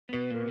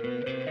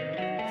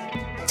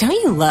Don't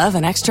you love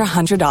an extra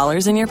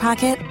 $100 in your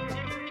pocket?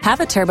 Have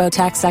a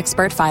TurboTax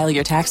expert file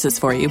your taxes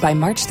for you by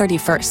March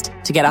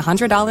 31st to get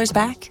 $100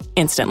 back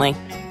instantly.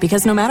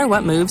 Because no matter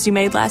what moves you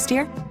made last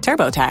year,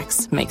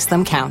 TurboTax makes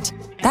them count.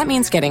 That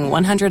means getting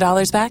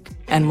 $100 back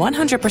and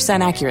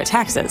 100% accurate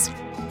taxes,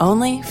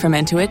 only from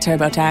Intuit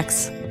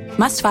TurboTax.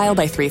 Must file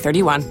by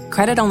 3/31.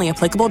 Credit only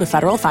applicable to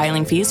federal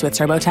filing fees with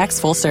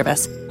TurboTax full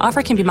service.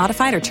 Offer can be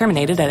modified or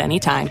terminated at any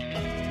time.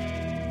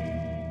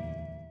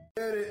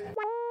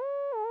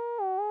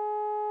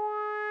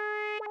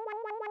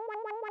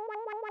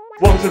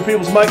 Welcome to the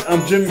People's Mic.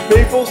 I'm Jimmy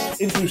Faithfuls.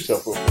 Introduce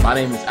yourself, bro. My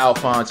name is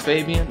Alphonse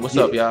Fabian. What's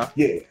up, y'all?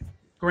 Yeah.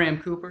 Graham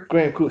Cooper.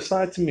 Graham Cooper,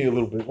 slide to me a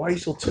little bit. Why are you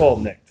so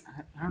tall-necked?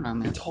 I don't know,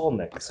 man. You're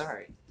tall-necked. I'm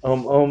sorry.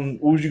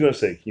 What was you gonna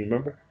say? Can you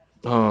remember?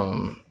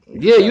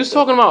 Yeah, you was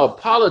talking about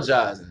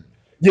apologizing.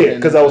 Yeah,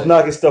 because I was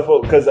knocking stuff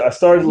up because I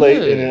started late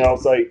Yeah. and then I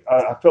was like,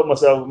 I felt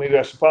myself, maybe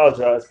I should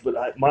apologize, but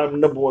my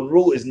number one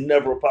rule is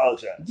never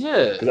apologize.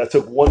 Yeah. Because I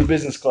took one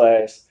business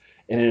class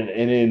and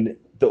then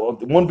the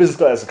one business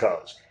class in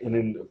college, and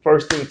then the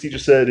first thing the teacher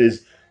said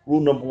is rule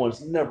number one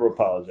is never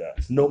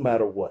apologize, no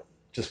matter what.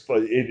 Just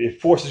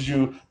it forces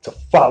you to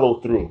follow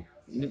through.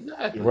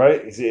 Exactly.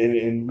 Right?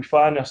 And we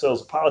find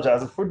ourselves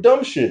apologizing for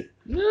dumb shit.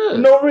 Yeah. For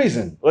no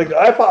reason. Like,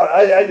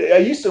 I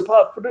used to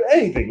apologize for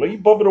anything. Like, you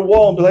bump in a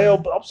wall and be like,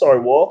 oh, I'm sorry,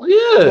 wall.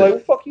 Yeah. Like, what the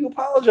fuck are you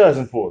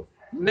apologizing for?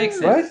 Makes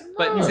Right? sense.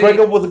 But You see, break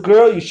up with a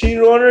girl, you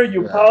cheated on her,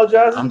 you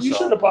apologizing. I'm You sorry.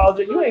 shouldn't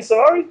apologize. You ain't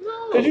sorry.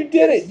 Because you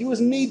did it. You was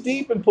knee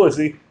deep in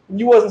pussy. And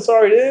you wasn't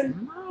sorry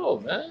then. No,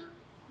 man.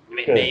 I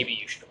mean, Okay. maybe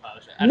you should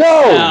apologize.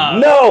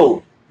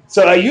 No.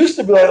 So I used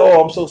to be like,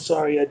 oh, I'm so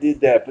sorry I did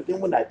that. But then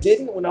when I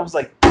didn't, when I was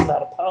like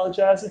not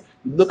apologizing,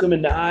 you look them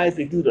in the eyes,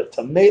 they do the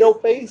tomato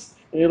face,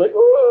 and you're like,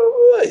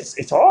 oh,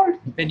 it's hard.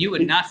 Then you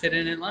would not fit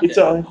in London. It's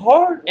hard.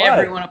 Why?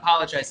 Everyone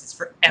apologizes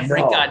for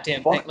every No,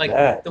 goddamn fuck thing. Like,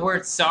 that. the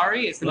word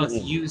sorry is the most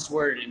used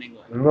word in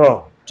England.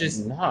 No.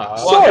 Just Nah.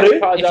 Sorry.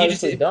 if you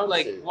just dumb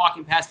like shit.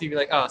 walking past people,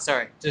 you're like, oh,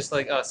 sorry. Just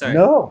like, oh, sorry.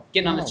 No.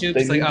 Getting on the tube, They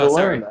just like, need oh, to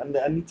sorry. learn.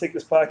 I need to take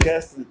this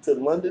podcast to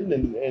London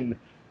and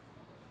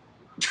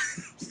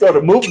start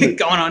a movement.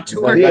 Going on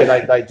tour.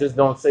 Yeah, like just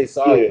don't say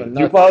sorry for Do nothing.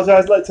 you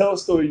apologize? Like, tell a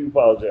story you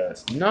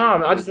apologize. Nah,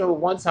 man, I just remember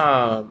one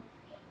time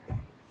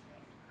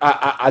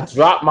I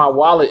dropped my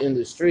wallet in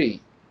the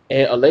street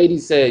and a lady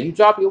said, "You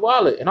dropped your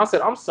wallet." And I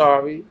said, "I'm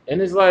sorry."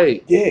 And it's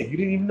like, Yeah, you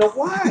didn't even know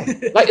why.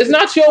 like it's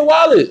not your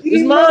wallet. You It's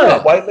didn't know that.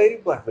 mine. White lady,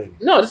 black lady.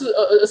 No, this is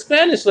a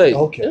Spanish lady.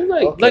 Okay, It's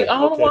like, okay, I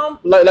don't okay. know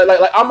why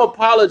like I'm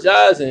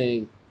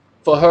apologizing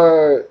for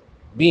her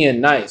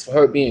being nice, for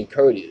her being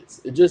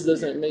courteous. It just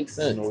doesn't make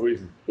There's sense. no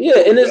reason. Yeah,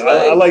 and it's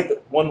I like the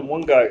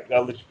one guy.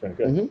 I'll let you finish.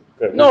 Go ahead. Mhm.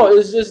 Go ahead. No,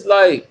 it's just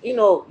like,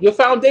 your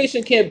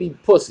foundation can't be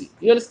pussy.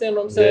 You understand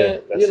what I'm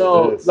saying? that's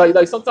what it is.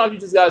 Like sometimes you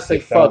just gotta say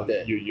fuck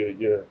that.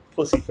 Your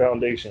pussy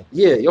foundation.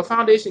 Yeah, your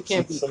foundation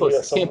can't be Some of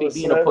pussy. Can't be us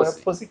being have a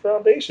pussy. Pussy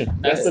foundation.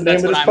 That's the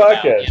That's name of what this I'm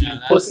podcast. about, you know,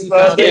 Pussy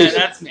that's- foundation. Yeah,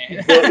 that's me.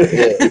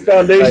 Yeah.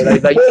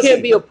 Foundation. Like you Pussy.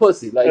 can't be a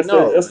pussy. Like That's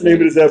no. that's the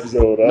name of this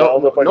episode. I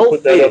don't know if I can no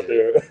put that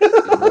fear. up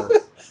there.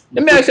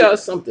 Let me ask y'all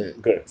something.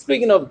 Okay.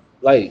 Speaking of,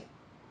 like,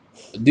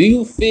 do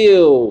you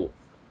feel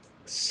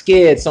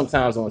scared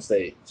sometimes on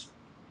stage?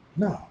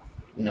 No.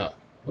 No.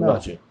 What No.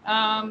 about you?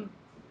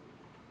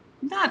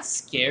 Not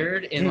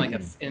scared in like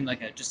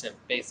a just a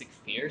basic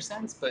fear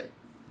sense, but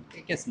I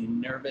guess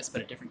nervous,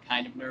 but a different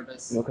kind of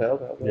nervous. Okay.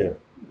 Yeah.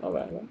 All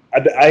right.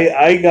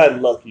 I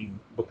got lucky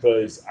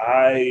because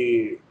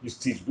I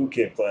used to teach boot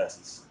camp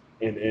classes,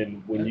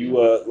 and when you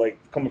like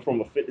coming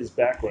from a fitness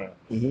background,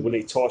 Mhm. when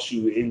they toss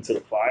you into the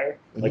fire,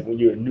 like when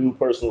you're a new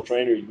personal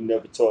trainer, you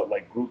never taught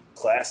like group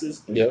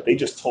classes. Yep. They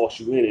just toss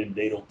you in and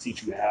they don't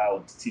teach you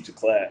how to teach a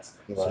class.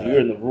 So Right. you're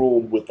in the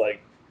room with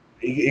like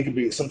it could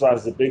be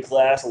sometimes it's a big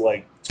class of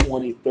like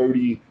 20,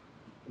 30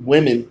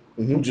 women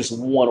who Mhm. just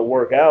want to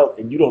work out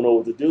and you don't know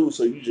what to do,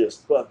 so you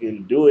just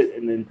fucking do it,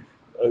 and then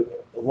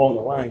along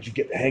the lines you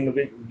get the hang of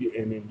it,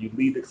 and then you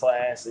lead the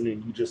class, and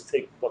then you just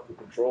take fucking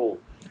control.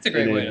 It's a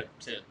great And way then-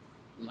 to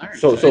learn.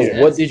 So Yeah.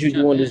 what did you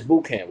do in this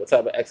boot camp? What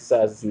type of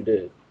exercises you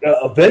did?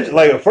 Eventually,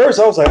 like at first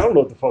I was like, I don't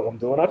know what the fuck I'm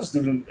doing. I just do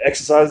the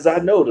exercises I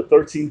know, the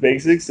 13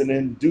 basics, and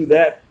then do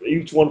that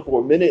each one for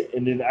a minute,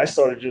 and then I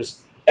started just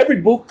every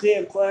boot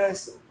camp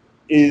class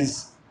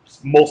is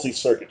mostly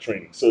circuit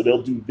training. So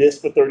they'll do this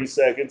for 30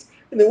 seconds,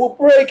 and then we'll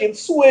break and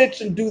switch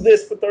and do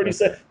this for 30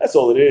 seconds. That's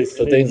all it is.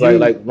 So And then things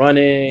like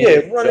running,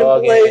 running,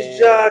 jogging. plays,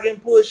 jogging,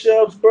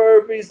 push-ups,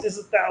 burpees. There's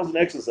 1,000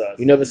 exercises.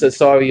 You never said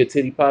sorry your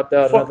titty popped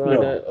out or Fuck nothing no.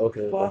 like that?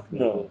 Okay. Fuck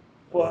no.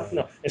 Fuck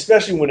no.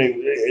 Especially when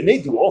they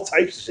do all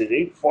types of shit.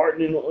 They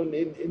farting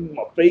in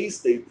my face.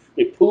 They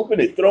pooping.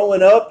 They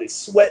throwing up. They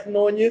sweating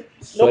on you.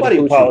 Nobody Sweaty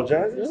coochie.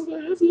 apologizes.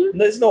 Okay, that's good.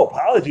 There's no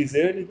apologies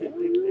there.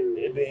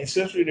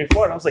 Especially they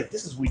fart. I was like,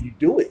 this is where you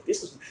do it.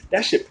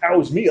 That shit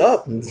powers me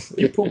up.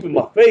 You poop in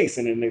my face,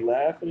 and then they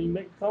laugh, and you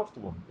make it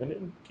comfortable, and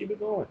then keep it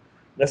going.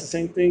 That's the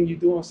same thing you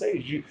do on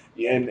stage.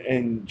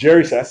 And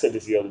Jerry said, I said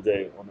this the other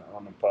day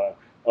on the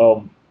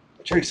pod.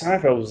 Jerry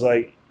Seinfeld was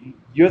like,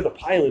 you're the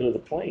pilot of the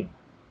plane.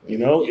 You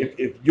know,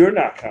 if you're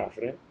not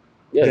confident,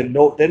 then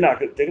no, they're not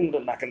going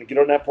to get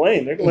on that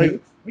plane. They're like,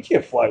 we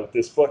can't fly with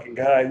this fucking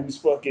guy who's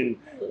fucking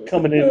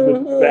coming in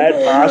with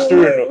bad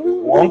posture and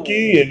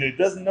wonky and it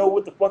doesn't know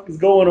what the fuck is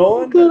going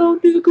on. I don't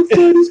think I can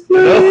fly this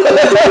plane.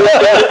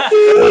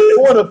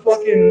 Want a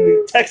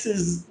fucking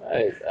Texas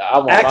I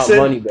want accent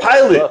my money back.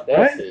 pilot,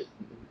 That's right? it.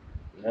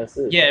 That's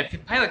it. Yeah, if the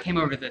pilot came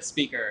over the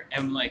speaker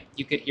and like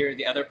you could hear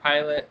the other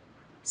pilot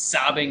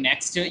sobbing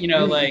next to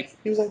it, like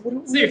he was like,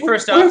 what, so your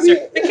first officer,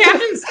 the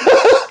captain's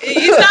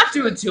he's not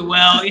doing too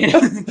well.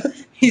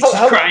 He's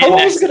just crying. How long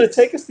is it going to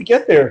take us to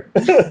get there?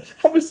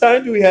 How much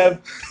time do we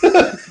have?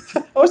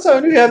 How much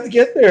time do we have to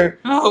get there?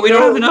 Oh, we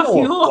don't have enough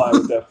fuel. fuel. Fly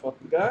with that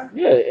fucking guy.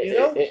 Yeah,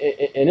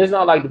 and it's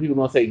not like the people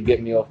gonna say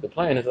get me off the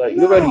plane. It's like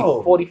you're already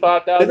They're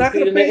 45,000 not feet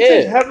going to in the pay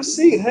attention. air. Have a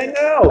seat. Hang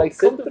out. Like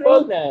sit the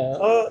fuck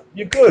down.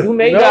 You're good. You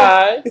may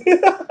die,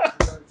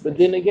 but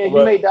then again,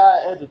 you may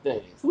die at other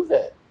things. Who's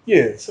that?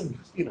 Yeah, some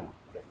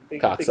they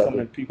come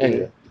in people.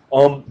 Anyway.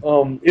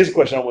 Here's a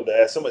question I wanted to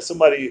ask.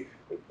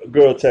 A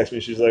girl texted me.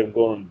 She's like, I'm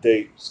going on a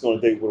date. She's going on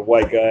a date with a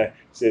white guy.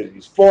 Said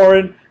he's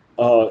foreign.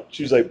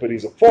 She's like, but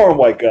he's a foreign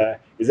white guy.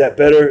 Is that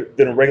better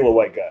than a regular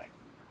white guy?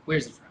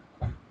 Where's he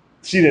from?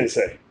 She didn't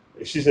say.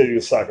 She said he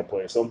was a soccer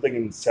player. So I'm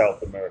thinking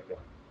South America.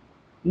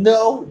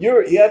 No,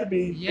 he had to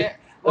be. Yeah,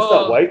 That's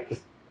not white.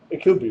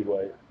 It could be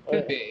white.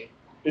 Could be.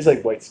 It's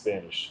like white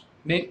Spanish.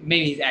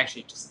 Maybe he's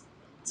actually just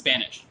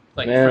Spanish.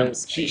 Like Man, from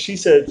Spain. She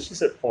said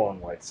foreign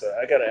white. So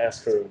I got to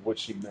ask her what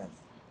she meant.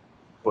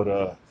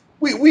 But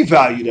we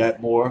value that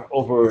more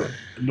over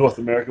North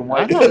American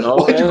white. I don't know.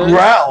 Why'd you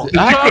growl?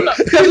 I don't know.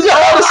 Because they're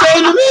all the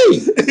same to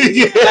me.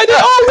 Yeah. Like, they're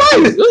all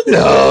white.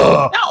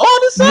 No. They're all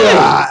the same.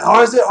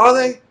 Nah. Are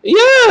they?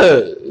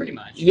 Yeah. Pretty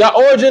much. Your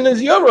origin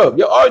is Europe.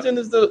 Your origin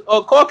is the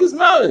Caucasus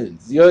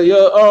Mountains. Your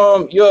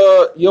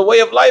way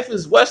of life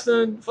is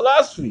Western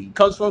philosophy. It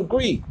comes from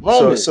Greek,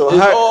 Roman. So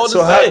it's all the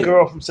same. hot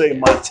girl from say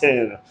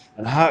Montana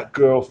and a hot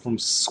girl from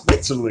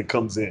Switzerland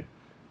comes in.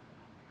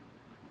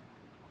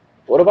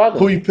 What about them?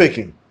 Who you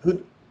picking?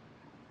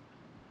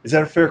 Is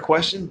that a fair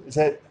question? Is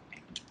that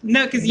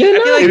No, because I feel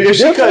like if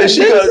she comes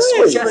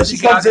Switzerland, she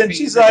comes in,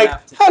 she's like,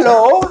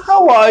 "Hello,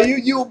 how are you?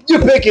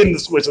 You're picking the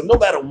Switzerland, no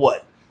matter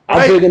what." I'm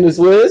Right? picking the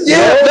Swiss.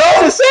 Yeah,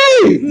 no, the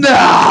same.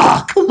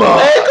 Nah, come on.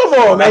 Man, come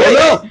on, man. I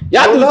don't know.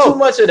 Y'all do too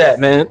much of that,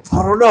 man.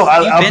 I don't know.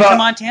 You've been to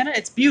Montana?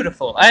 It's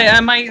beautiful. I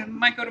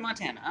might go to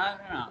Montana. I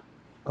don't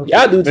know.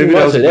 Y'all do too Maybe much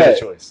that was of a bad that.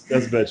 choice.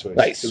 That's a bad choice.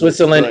 Like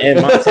Switzerland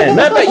and Montana.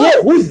 Matter of fact,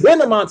 yeah, who's been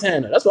to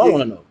Montana? That's what I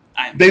want to know.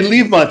 They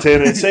leave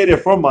Montana and say they're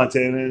from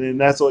Montana, and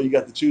that's all you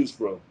got to choose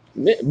from.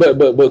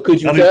 But could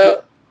you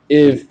tell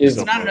if It's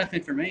not enough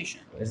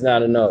information. it's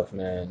not enough,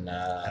 man?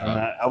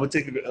 Nah. I would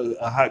take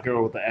a hot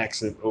girl with an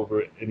accent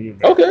over any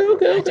of Okay.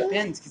 It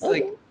depends, because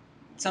like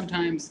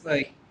sometimes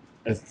like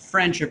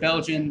French or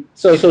Belgian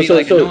So can be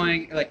like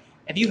annoying. Like,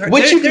 have you heard?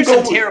 There's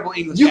some terrible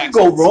English You accents.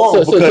 can go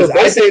wrong So because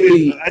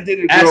basically, I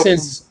dated a girl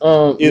accents.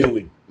 from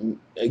Italy.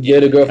 Yeah,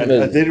 the girl from I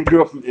Italy. dated a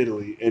girl from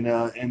Italy, and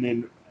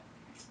then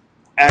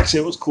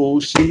accent was cool.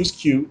 She was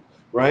cute,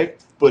 right?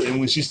 But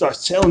when she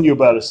starts telling you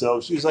about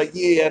herself, she's like,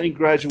 "Yeah, I didn't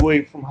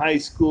graduate from high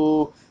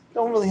school.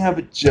 Don't really have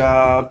a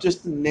job.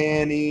 Just a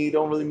nanny.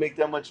 Don't really make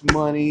that much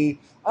money.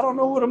 I don't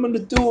know what I'm gonna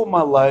do with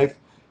my life."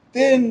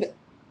 Then,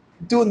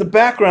 doing the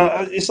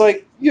background, it's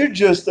like you're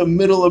just a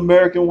middle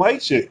American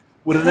white chick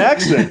with an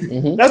accent.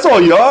 Mhm. That's all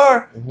you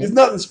are. Mhm. There's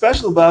nothing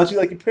special about you.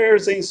 Like your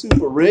parents ain't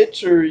super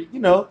rich, or Is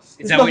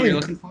that what you're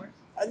looking for?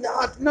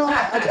 No.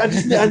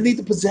 I need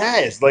the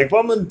pizzazz. Like if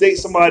I'm gonna date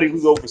somebody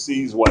who's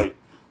overseas white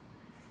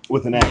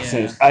with an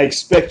accent, I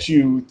expect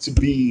you to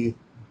be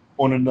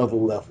on another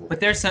level. But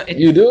there's some.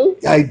 You do?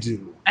 I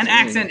do. An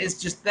accent is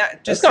just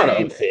that. That's Just kind of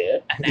saying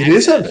unfair. an It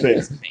is accent unfair.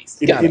 is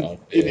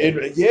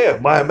basic. Yeah,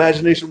 my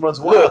imagination runs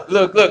wild.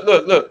 Look.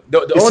 The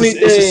It's only it's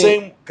the thing.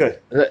 same. Okay.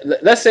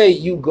 Let's say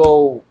you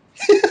go.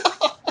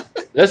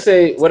 Let's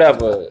say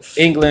whatever,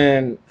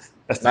 England,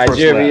 That's the first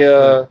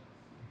Nigeria,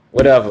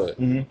 whatever.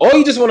 Mhm. All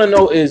you just want to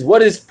know is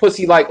what is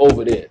pussy like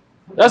over there.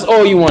 That's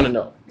all you want to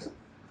know.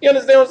 You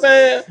understand what I'm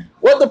saying?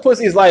 What the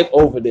pussy is like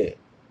over there.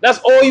 That's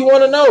all you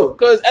want to know.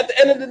 Because at the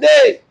end of the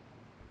day,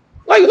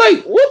 like,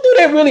 what do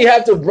they really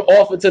have to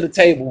offer to the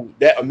table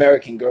that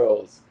American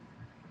girls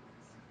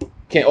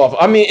can't offer?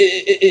 I mean,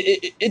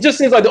 it just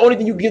seems like the only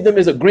thing you give them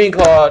is a green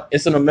card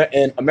and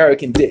an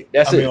American dick.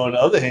 That's I it. mean, on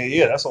the other hand,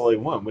 yeah, that's all they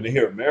want. When they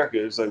hear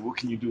America, it's like, what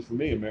can you do for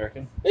me,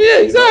 American? Yeah,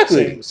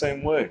 exactly. You know,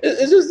 same way.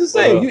 It's just the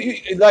same.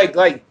 You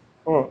like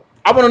Oh.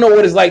 I want to know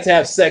what it's like to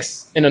have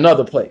sex in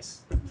another place.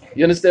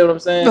 You understand what I'm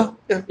saying? No,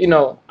 yeah. You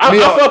know, I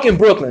fuck in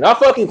Brooklyn. I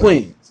fuck in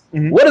Queens.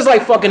 Mhm. What is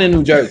like fucking in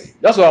New Jersey?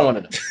 That's what I want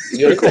to know.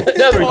 You understand?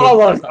 That's all I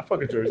want to know. I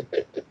fucking Jersey.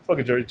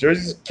 Fucking Jersey.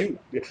 Jersey's cute.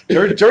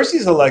 Yeah.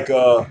 Jerseys are like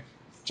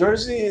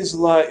Jersey is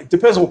like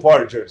depends on what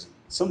part of Jersey.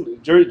 Some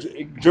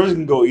Jersey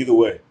can go either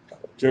way.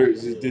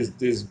 Jersey,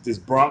 there's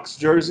Bronx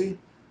Jersey,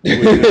 Like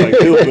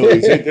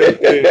hillbillies.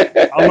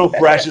 I don't know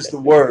if rash is the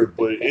word,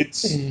 but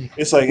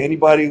it's like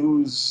anybody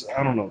who's,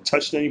 I don't know,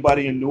 touched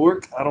anybody in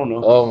Newark. I don't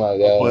know. Oh my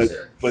god.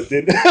 But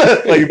then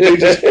like if they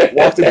just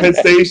walked to Penn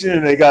Station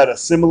and they got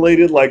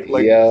assimilated like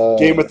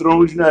Game of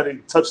Thrones, you know how they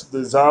touched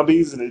the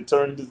zombies and it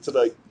turned into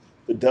like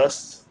the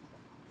dust.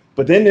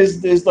 But then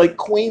there's like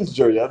Queens,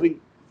 Jersey. I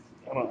think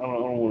I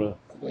don't want to.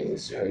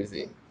 Queens,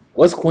 Jersey.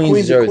 What's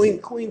Queens, Jersey?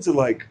 Queens are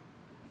like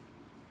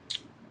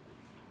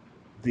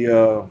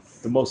the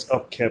most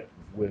upkept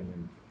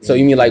women. So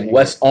you mean like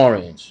West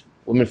Orange?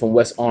 Women from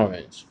West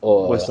Orange,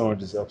 or West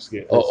Orange is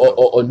upscale,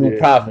 or New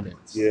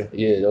Providence.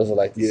 Yeah, those are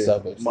like the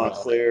suburbs.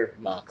 Montclair,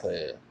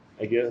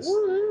 I guess.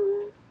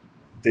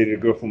 Dated a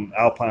girl from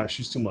Alpine.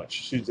 She's too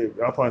much.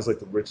 Alpine's like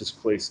the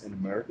richest place in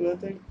America, I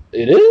think.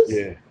 It is.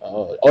 Yeah.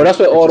 Oh, that's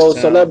where all those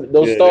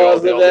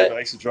stars live at. I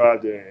used to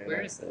drive there.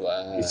 Where is it?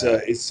 Wow.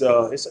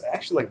 It's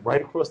actually like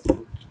right across the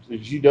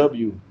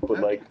GW, but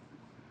like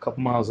a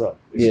couple miles up.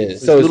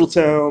 It's so a little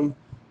town.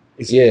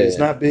 It's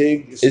not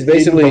big. It's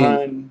basically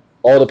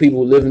all the people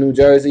who live in New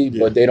Jersey,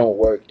 but they don't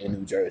work in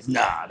New Jersey.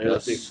 Nah,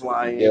 they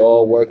fly in. They're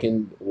all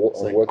working.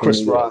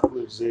 Chris Rock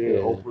lives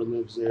there. Oprah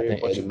lives there. A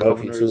bunch of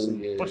governors,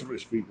 a bunch of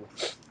rich people.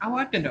 Oh,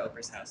 I've been to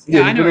Oprah's house.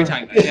 Yeah, I know what you're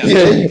talking about.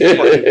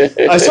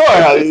 Yeah. I saw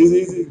her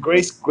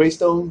house.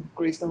 Greystone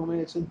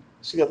Mansion.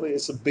 She got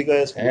it's a big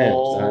ass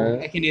wall.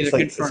 I can either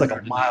confirm it's like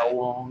a mile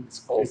long.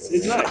 It's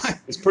nice.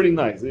 It's pretty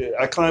nice. Yeah,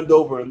 I climbed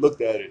over and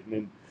looked at it, and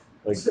then.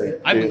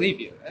 I believe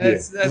you.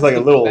 It's like a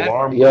little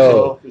alarm.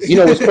 Yo, you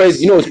know what's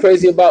crazy? You know what's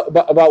crazy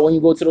about when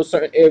you go to those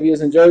certain areas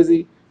in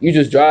Jersey? You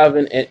just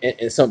driving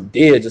and some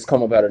deer just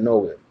come up out of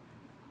nowhere.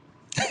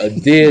 A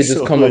deer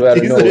just come up out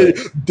of nowhere.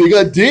 They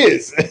got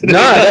deers. Nah,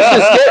 that's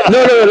just scary.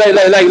 No,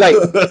 like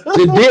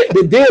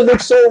the deer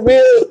looked so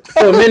real.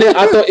 For a minute,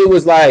 I thought it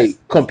was like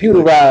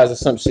computerized or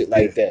some shit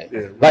like that.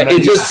 Yeah. Like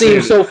it just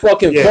seemed so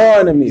fucking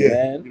foreign to me,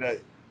 man.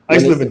 I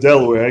used to live in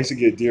Delaware. I used to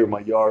get deer in my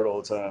yard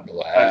all the time.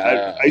 Wow.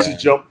 I used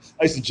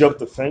to jump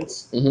the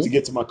fence to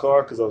get to my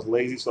car because I was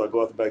lazy, so I'd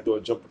go out the back door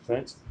and jump the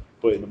fence.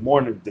 But in the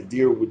morning, the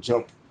deer would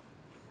jump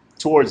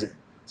towards it.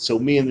 So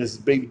me and this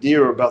baby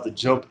deer are about to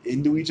jump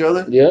into each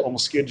other. Yeah.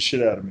 Almost scared the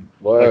shit out of me.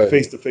 Word. Like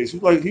face to face. He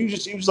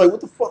was like, "What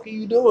the fuck are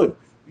you doing?"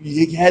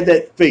 He had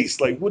that face,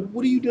 like,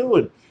 "What are you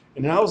doing?"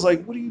 And I was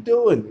like, "What are you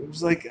doing?" It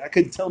was like I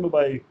couldn't tell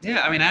nobody.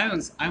 Yeah, I mean, I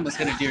almost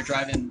hit a deer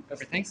driving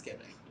over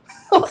Thanksgiving.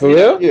 For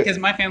real? Yeah. Because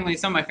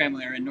some of my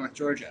family are in North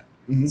Georgia,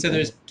 so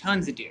there's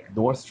tons of deer.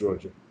 North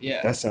Georgia.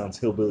 Yeah. That sounds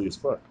hillbilly as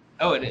fuck.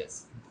 Oh, it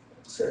is.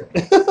 Sure.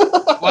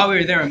 While we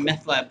were there, a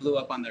meth lab blew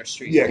up on their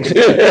street. Yeah. It's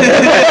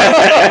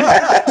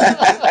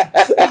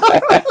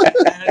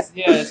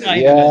not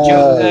even a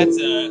joke. That's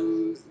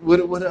man.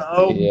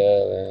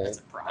 That's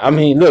a problem. I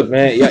mean, look,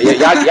 man,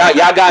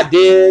 y'all got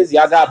deers,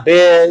 y'all got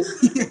bears.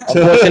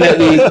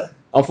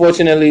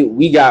 Unfortunately,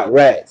 we got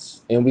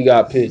rats and we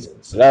got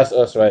pigeons. So that's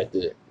us right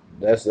there.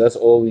 That's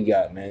all we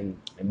got, man.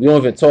 And we don't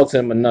even talk to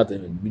them or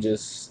nothing. We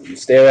just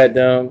stare at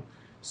them.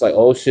 It's like,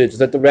 oh shit, just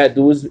let the rat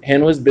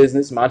handle his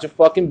business, mind your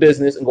fucking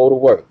business, and go to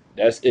work.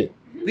 That's it.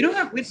 We don't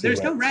have.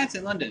 There's no rats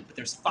in London, but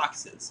there's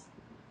foxes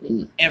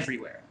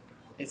everywhere.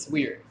 It's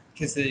weird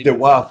because they're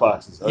wild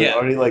foxes. Yeah.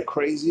 Are they like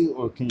crazy,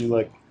 or can you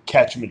like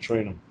catch them and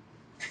train them?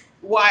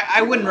 Well,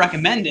 I wouldn't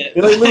recommend it.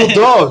 They're like little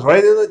dogs,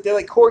 right? They're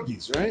like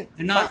corgis, right?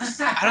 They're not.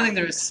 I don't think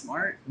they're as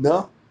smart.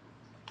 No.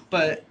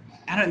 But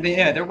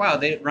they're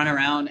wild. They run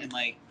around and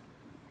like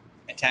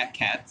attack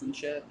cats and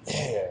shit.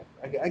 Yeah,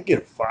 I get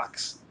a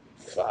fox.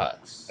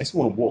 Fox. I just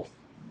want a wolf.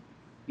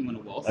 You want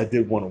a wolf? I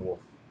did want a wolf.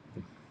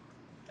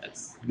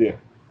 That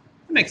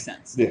makes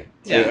sense. Yeah.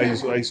 I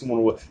used to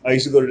want a wolf. I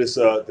used to go to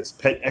this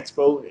pet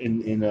expo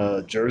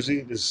in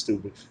Jersey. This is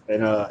stupid.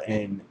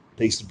 And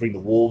they used to bring the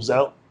wolves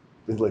out.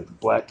 They're like the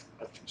black,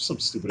 some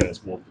stupid ass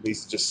wolf. They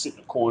used to just sit in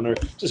the corner,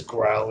 just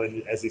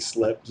growling as they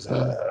slept.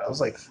 I was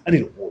like, I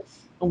need a wolf.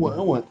 I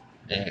want.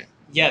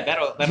 Yeah,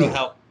 that'll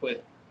help with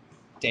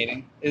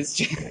dating. It's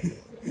just.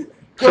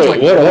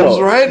 Right?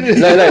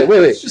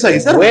 Wait. She's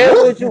like,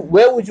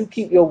 where would you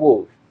keep your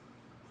wolf?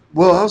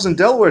 Well, I was in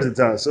Delaware at the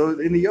time, so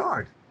in the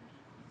yard.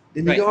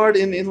 In the yard,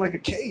 in like a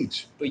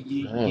cage. But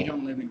you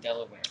don't live in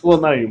Delaware. Well,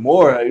 not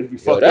anymore. It'd be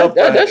fucked up.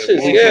 That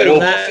shit's scary.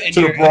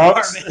 To the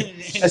Bronx.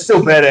 That's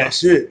still badass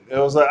shit. I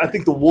was like, I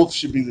think the wolf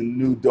should be the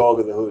new dog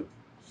of the hood.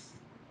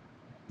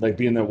 Like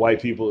being that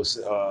white people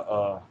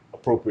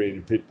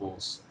appropriated pit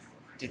bulls.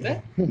 Did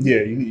they?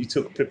 Yeah, you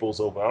took pit bulls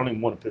over. I don't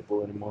even want a pit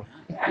bull anymore.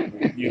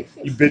 You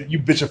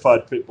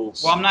bitchified pit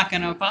bulls. Well, I'm not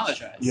going to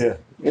apologize. Yeah.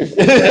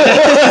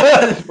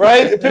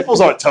 Right? Pit bulls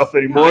aren't tough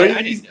anymore.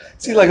 You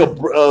see like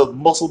a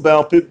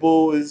muscle-bound pit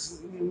bull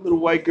is a little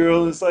white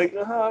girl. It's like,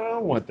 I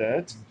don't want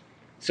that.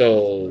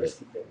 So.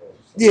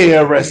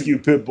 Yeah, rescue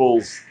pit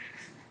bulls.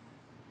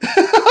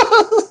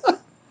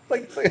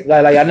 like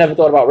I never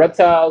thought about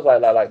reptiles,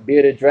 like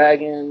bearded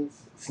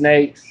dragons,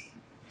 snakes.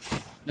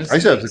 I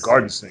used to have the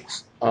garden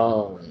snakes.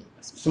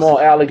 Small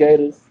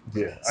alligators.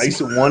 Yeah, I used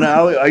to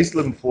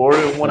live in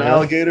Florida and want an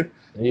alligator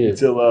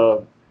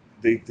until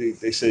they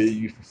say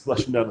you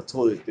flush them down the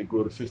toilet, they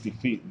grow to 50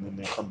 feet and then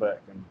they come back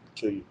and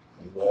kill you.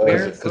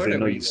 Where in Because they Florida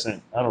know were you you?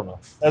 sent. I don't know.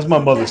 That's my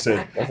mother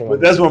said. That's what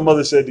But that's what my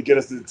mother said to get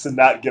us to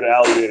not get an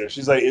alligator.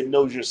 She's like, it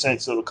knows your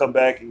scent, so it'll come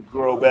back and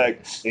grow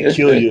back and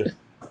kill you.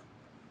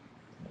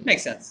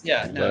 Makes sense.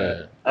 Yeah. No.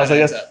 Man. I was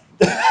like,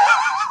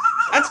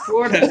 That's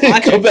Florida.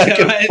 come back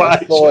and Logic,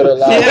 find Florida you.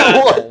 logic,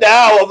 Yeah. What man.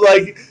 now? I'm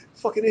like,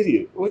 fucking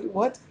idiot.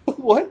 What?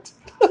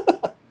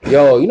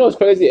 Yo, you know what's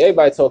crazy?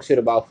 Everybody talks shit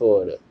about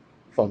Florida.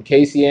 From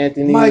Casey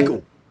Anthony,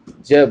 Michael.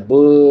 Jeb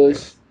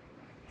Bush,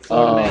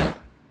 Florida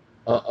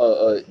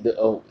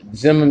man.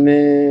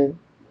 Zimmerman.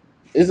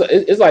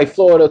 It's like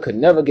Florida could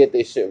never get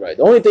their shit right.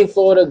 The only thing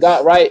Florida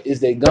got right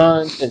is their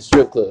guns and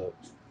strip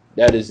clubs.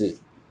 That is it.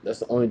 That's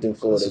the only thing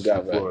Florida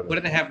got right. What do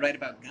they have right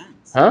about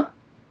guns? Huh?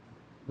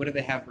 What do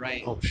they have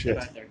right Oh, shit.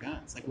 about their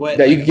guns? Like what?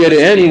 That you can get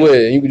it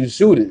anywhere and you can just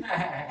shoot it.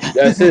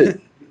 That's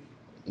it.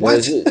 What?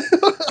 That's it.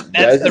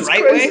 That's the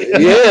right way?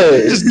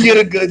 Yeah. Just get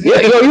a good. Yeah,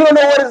 yo, you don't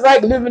know what it's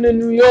like living in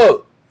New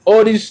York.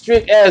 All these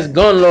strict ass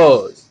gun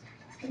laws.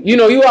 You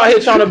know, you out here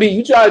trying to be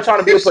a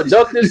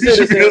productive You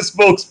should be a citizen.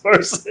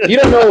 spokesperson. You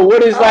don't know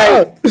what it's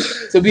like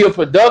to be a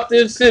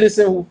productive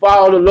citizen who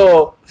follow the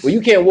law where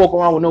you can't walk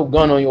around with no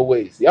gun on your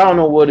waist. Y'all don't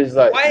know what it's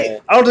like, Why?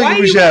 man. I don't think Why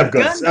we you should want have a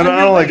guns. gun I on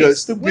don't your like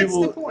waist? stupid What's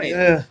people. the point?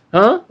 Yeah.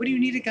 Huh? What do you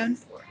need a gun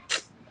for?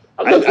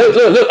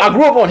 Look, I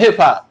grew up on hip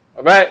hop,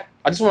 all right?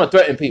 I just want to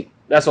threaten people.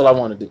 That's all I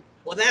want to do.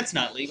 Well, that's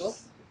not legal.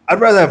 I'd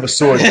rather have a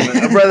sword.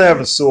 I'd rather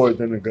have a sword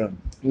than a gun.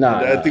 Nah.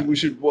 I think we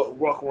should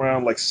walk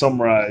around like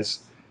Sunrise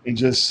and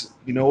just,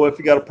 you know what? If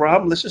you got a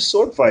problem, let's just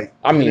sword fight.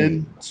 I mean,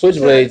 And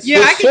switchblades. Yeah,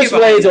 I can get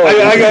Switchblades are.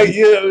 I got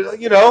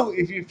you know,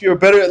 if you're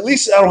better, at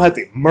least I don't have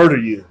to murder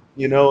you.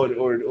 You know,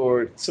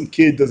 or some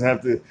kid doesn't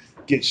have to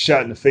get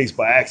shot in the face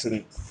by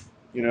accident.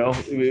 You know,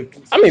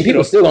 I mean,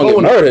 people still gonna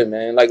get murdered,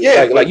 man. Like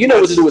you know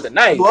what to do with a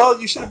knife. Well,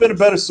 you should have been a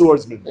better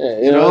swordsman. Yeah,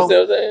 you know what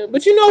I'm saying?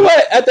 But you know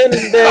what? At the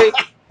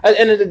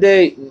end of the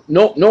day,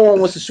 no one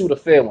wants to shoot a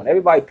fair one.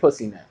 Everybody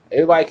pussy now.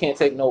 Everybody can't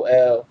take no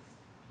L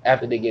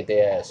after they get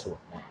their ass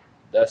whooped. Man.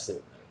 That's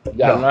it. You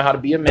gotta learn how to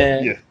be a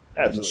man. Yeah,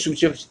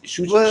 absolutely.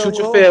 Shoot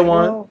your fair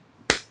one.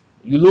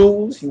 You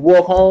lose, you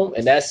walk home,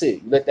 and that's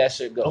it. You let that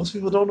shit go. Most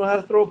people don't know how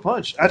to throw a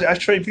punch. I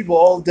train people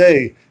all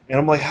day, and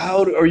I'm like,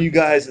 how are you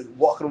guys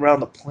walking around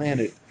the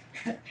planet?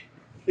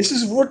 This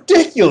is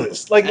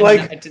ridiculous. I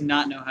did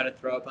not know how to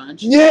throw a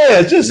punch.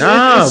 Yeah, just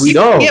we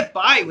don't. Get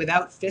by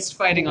without fist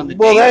fighting on the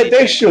Well, daily.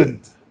 they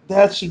shouldn't.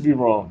 That should be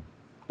wrong.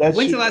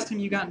 When's the last time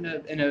you got in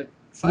a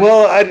fight?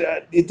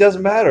 Well, it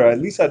doesn't matter. At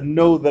least I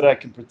know that I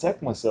can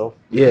protect myself.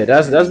 Yeah,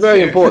 that's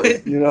very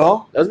important. You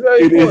know, that's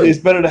very important. It's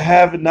better to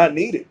have and not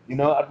need it. You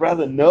know, I'd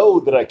rather know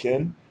that I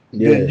can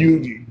than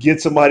you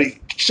get somebody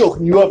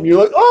choking you up and you're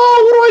like,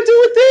 oh, what do I do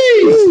with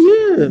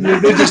these? Yeah,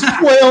 they're just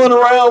flailing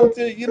around with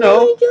it, you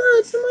know.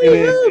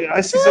 Oh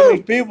I see some of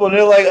these people and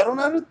they're like, I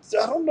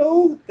don't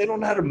know. They don't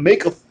know how to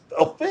make a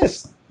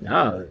fist.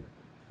 Nah.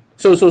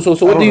 So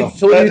what do you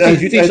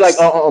teach? You teach like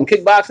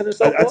kickboxing and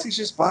stuff? I teach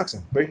just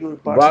boxing, regular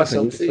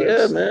boxing. You see,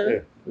 yeah,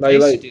 man. Yeah. I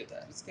used to do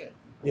that. It's good.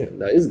 Yeah,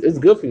 it's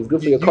good for you. It's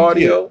good for your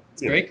cardio.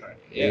 It's great cardio.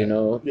 Yeah. You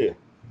know. Yeah.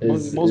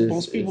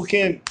 Most people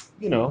can't,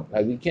 you know,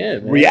 like we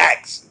can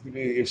react.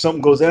 If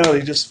something goes down,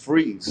 they just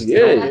freeze.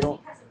 Yeah. You know?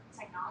 Because of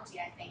technology,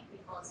 I think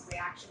people's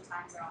reaction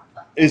times are all fucked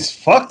up. It's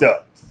fucked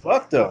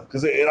up.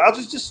 Because I'll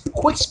just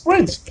quick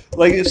sprints.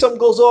 Like if something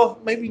goes off,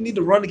 maybe you need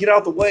to run to get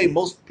out the way.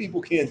 Most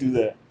people can't do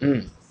that.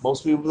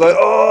 Most people be like,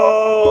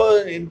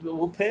 oh, and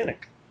we'll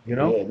panic. You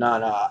know? Yeah,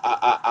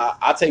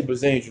 I take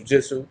Brazilian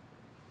Jiu-Jitsu.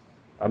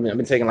 I mean, I've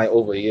been taking like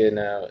over a year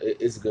now.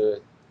 It's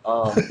good.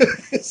 But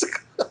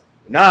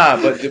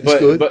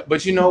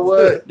you know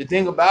what? The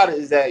thing about it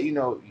is that, you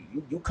know,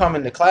 you come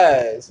into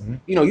class,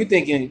 you know, you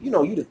thinking, you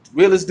know, you the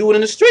realest dude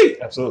in the street.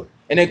 Absolutely.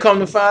 And then come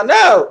to find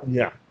out,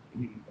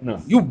 no,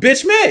 you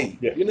bitch made.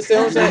 Yeah. You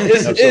understand what I'm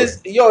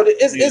saying?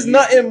 It's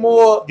nothing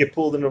more. Get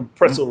pulled in a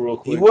pretzel real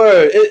quick.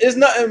 Word. It's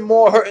nothing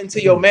more hurting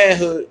to your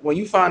manhood when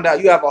you find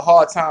out you have a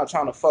hard time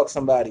trying to fuck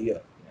somebody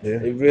up. Yeah.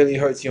 It really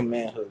hurts your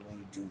manhood when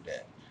you do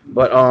that.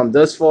 But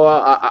thus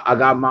far, I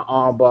got my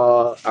arm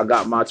bar, I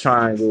got my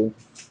triangle.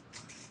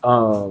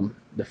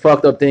 The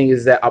fucked up thing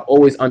is that I'm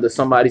always under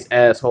somebody's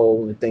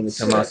asshole and thinking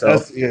to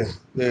myself,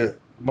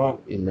 Mom,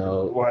 you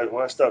know,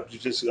 why stop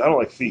jiu-jitsu? I don't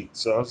like feet,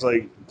 so I was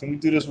like, can we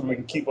do this where we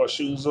can keep our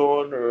shoes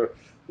on or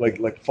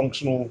like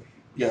functional?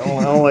 Yeah,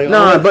 I don't like.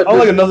 I don't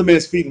like another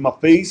man's feet in my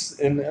face,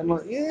 and I'm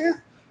like, yeah,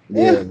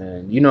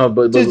 man. You know,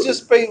 but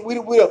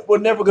we're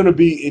never gonna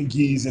be in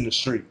gis in the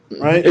street,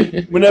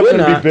 right? We're never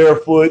gonna be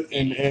barefoot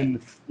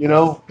and you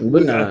know.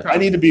 I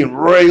need to be in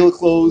regular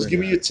clothes. Give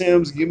me your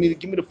Timbs. Give me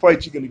the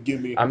fight you're gonna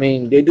give me. I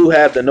mean, they do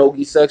have the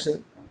no-gi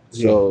section.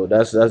 So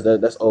that's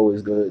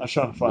always good. I'm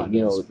trying to find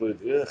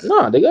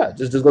No, they got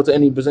just go to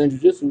any Brazilian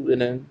Jiu-Jitsu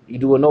and then you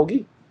do a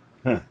no-gi.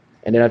 And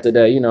then after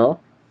that, you know,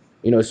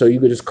 so you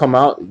could just come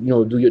out, you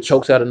know, do your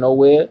chokes out of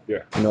nowhere.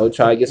 Yeah. You know,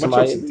 try to get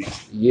somebody.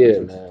 Yeah,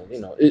 man.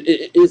 You know,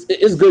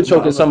 it's good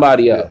choking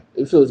somebody out.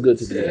 It feels good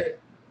to do that.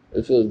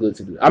 It feels good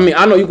to do that. I mean,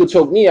 I know you could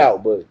choke me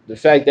out, but the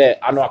fact that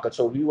I know I could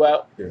choke you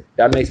out,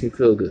 that makes me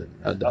feel good.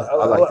 I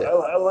like that.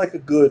 I like a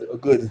good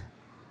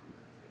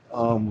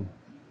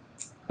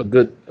A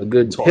good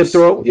Toss. hip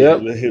throw. Yeah,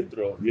 Yep. hip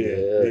throw.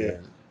 Yeah. Yeah.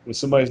 When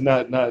somebody's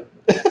not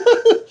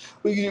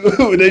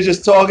when they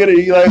just talking and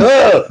you like,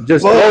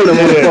 Just fuck, throw them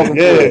on the fucking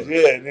floor.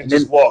 yeah, and then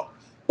just walk.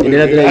 And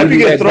then after that, after you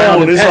you do get that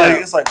ground thrown, and pound.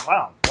 it's like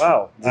wow.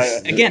 How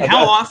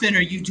often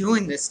are you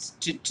doing this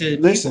to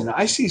Listen, people?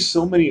 I see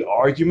so many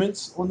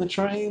arguments on the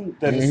train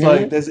that it's Mhm.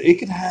 like it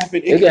can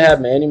happen. It can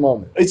happen at any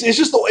moment. It's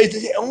just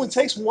it only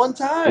takes one It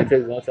time.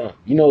 takes one time.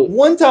 You know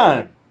One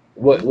time.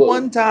 what?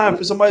 One time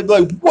for somebody to be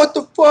like, what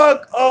the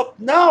fuck up?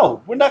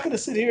 No, we're not going to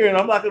sit here and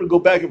I'm not going to go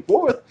back and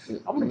forth.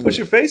 I'm going to push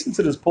your face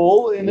into this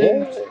pole and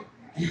then.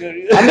 I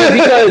mean,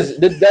 because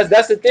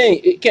that's the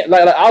thing. It can't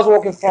like I was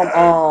walking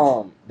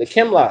from the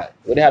Kim lot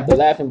where they have the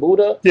laughing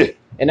Buddha. Yeah.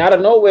 And out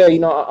of nowhere, you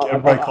know,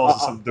 Everybody calls it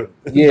something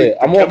different. Yeah,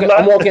 I'm walking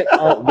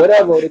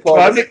whatever they call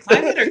it.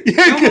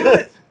 Climate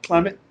or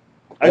Climate.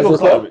 I go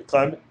climate.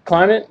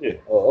 Climate? Yeah.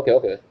 Oh,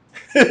 okay.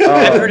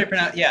 I've heard it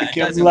pronounced. Yeah, the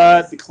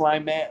Camelot, the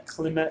climate.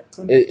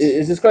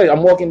 It's just crazy.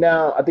 I'm walking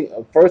down, I think,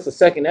 First or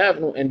Second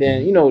Avenue, and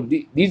then you know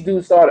these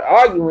dudes started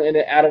arguing, and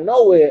then out of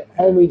nowhere,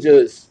 homie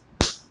just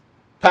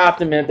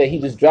popped him, and that he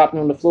just dropped him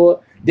on the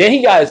floor. Then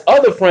he got his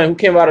other friend who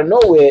came out of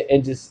nowhere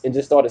and just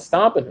started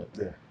stomping him.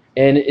 Yeah.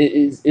 And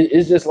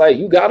it's just like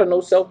you gotta know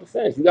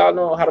self-defense. You gotta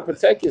know how to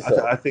protect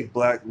yourself. I think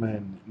black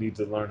men need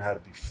to learn how to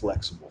be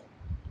flexible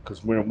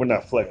because we're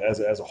not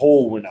as a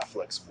whole. We're not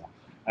flexible.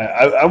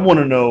 I want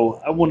to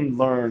know. I want to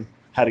learn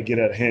how to get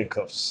out of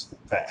handcuffs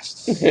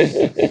fast.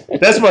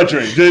 That's my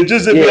dream.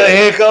 Just to be out of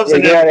handcuffs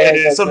and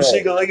then some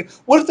shit go like,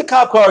 what if the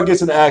cop car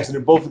gets in an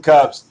accident? Both the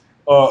cops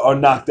are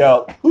knocked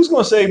out. Who's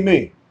gonna save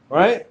me?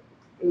 Right?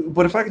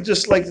 But if I could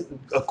just like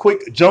a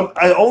quick jump,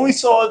 I've only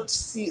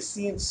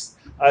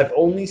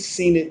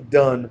seen it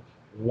done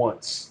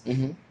once,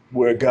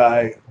 where a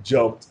guy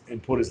jumped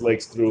and put his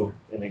legs through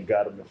and then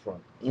got him in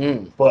front.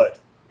 But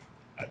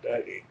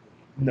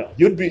no,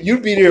 you'd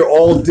be there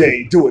all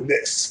day doing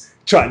this,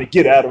 trying to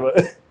get out of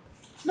it.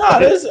 No,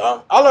 this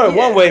I learned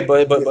one way,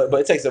 but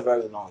it takes a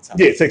very long time.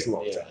 Yeah, it takes a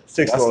long time. It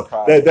takes a long.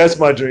 That's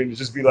my dream. To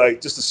just be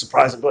like, just a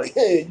surprise and be like,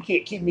 hey, you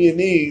can't keep me in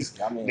these.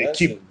 I mean, they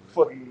keep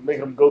fucking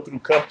making them go through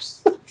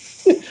cuffs.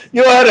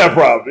 You don't have that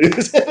problem.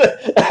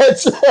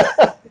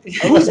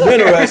 Who's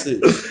been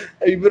arrested?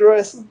 Have you been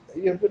arrested?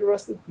 You ever been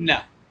arrested? No.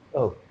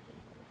 Oh,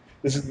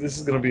 this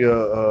is gonna be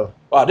a.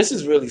 Wow, this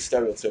is really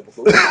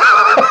stereotypical.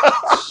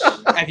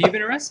 Have you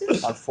been arrested?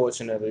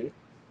 Unfortunately.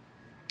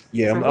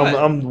 Yeah,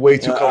 I'm way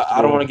too comfortable.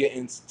 I don't want to get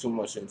too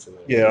much into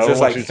it. Yeah, it's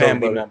just like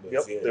family members.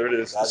 Yep, yeah. there it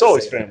is. It's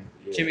always family.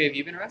 Yeah. Jimmy, have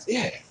you been arrested?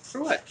 Yeah.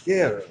 For what?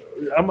 Yeah,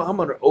 I'm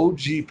an OG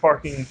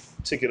parking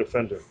ticket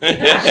offender.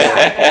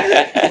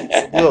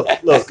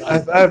 Look,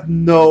 I have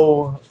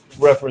no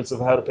reference of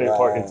how to pay a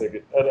parking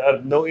ticket. I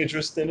have no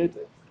interest in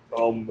it.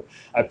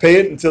 I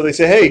pay it until they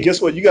say, "Hey, guess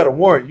what? You got a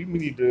warrant. You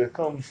need to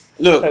come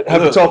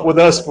have a talk with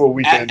us for a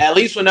weekend." At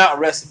least we're not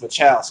arrested for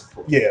child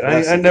support.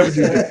 Yeah, I never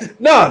do that.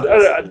 No,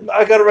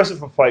 I got arrested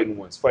for fighting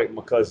my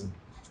cousin.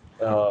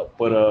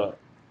 But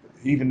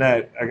even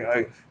that,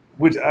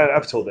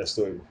 I've told that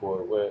story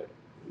before. Where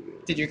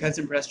did your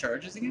cousin press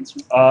charges against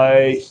you?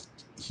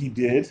 He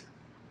did,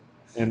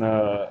 and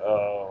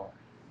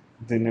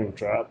they never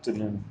dropped,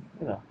 and then.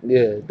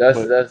 Yeah, that's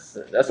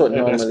what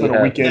normally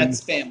happens.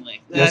 That's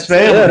family. That's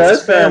family. Yeah,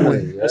 that's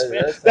family.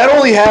 That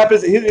only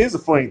happens. Here's the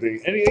funny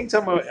thing.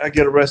 Anytime I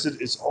get arrested,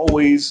 it's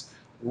always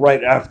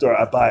right after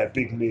I buy a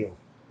big meal.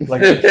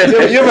 Like you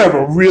ever have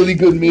a really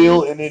good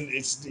meal, and then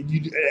it's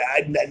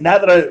now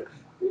that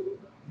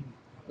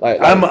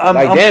I'm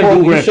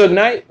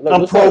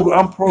programmed.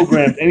 I'm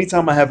programmed.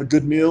 Anytime I have a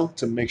good meal,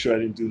 to make sure I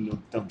didn't do no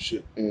dumb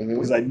shit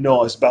because I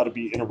know it's about to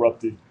be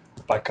interrupted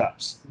by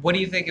cops. What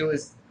do you think it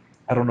was?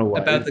 I don't know why.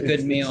 About the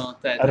good meal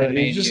that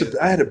made you.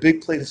 I had a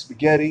big plate of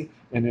spaghetti,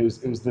 and it was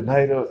the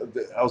night of.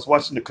 I was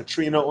watching the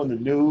Katrina on the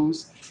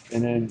news,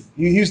 and then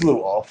he was a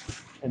little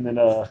off, and then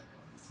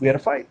we had a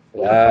fight.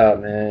 Wow,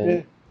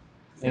 man!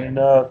 Yeah. And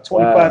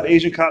 25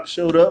 Asian cops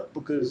showed up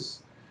because.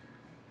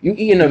 You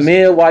eating a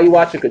meal while you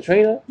watching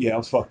Katrina? Yeah, I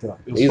was fucked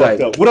up. It was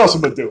fucked up. What else am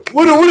I gonna do?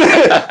 What you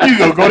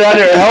gonna go down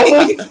there and help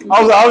him?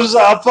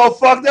 I felt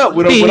fucked up.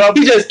 He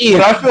just eating.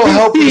 When I feel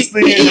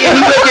helplessly. He's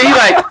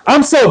like,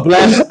 I'm so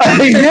blessed.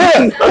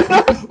 Yeah.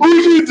 What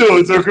was you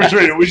doing to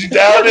Katrina? Was you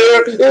down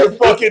there and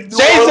fucking change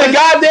the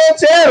goddamn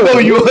channel?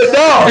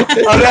 No,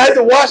 I had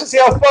to watch and see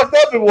how fucked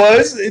up it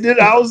was, and then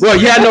I was. Well,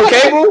 you had no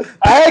cable?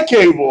 I had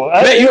cable.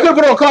 Man, you could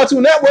put on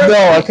Cartoon Network.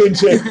 No, I couldn't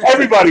check.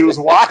 Everybody was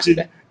watching.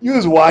 You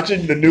was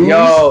watching the news.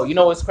 Yo, you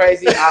know what's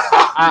crazy?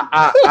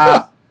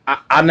 I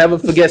never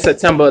forget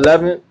September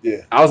 11th.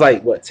 Yeah. I was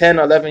like, 10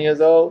 or 11 years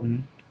old?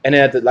 Mm-hmm. And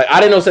then I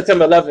didn't know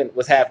September 11th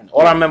was happening.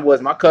 All I remember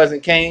was my cousin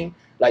came,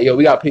 like, yo,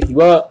 we got to pick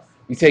you up.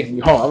 We taking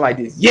you home. I'm like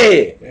this, Fuck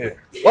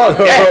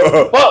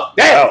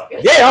that.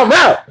 Yeah, I'm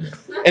out.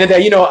 And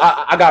then,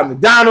 I got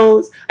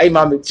McDonald's. I ate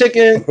my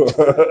McChicken.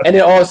 And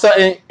then all of a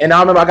sudden, and I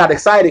remember I got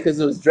excited because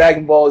it was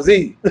Dragon Ball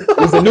Z. It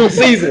was a new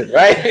season,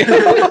 right?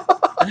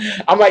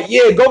 I'm like,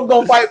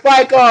 go fight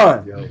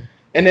Falcon. Yo.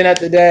 And then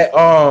after that,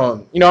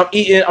 I'm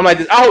eating. I'm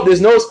like, I hope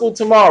there's no school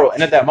tomorrow.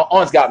 And after that, my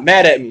aunts got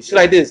mad at me. She's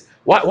like this,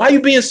 Why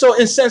you being so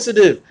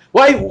insensitive?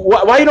 Why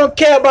you don't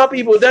care about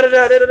people? Da da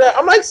da da da.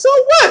 I'm like, so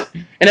what?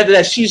 And after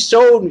that, she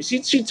showed me.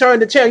 She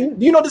turned the channel.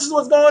 Do you know this is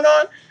what's going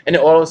on? And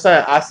then all of a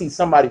sudden, I see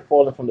somebody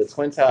falling from the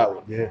Twin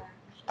Tower. Yeah.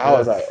 I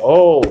was like,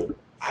 oh,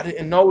 I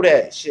didn't know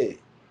that shit.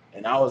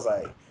 And I was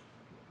like,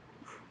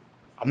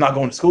 I'm not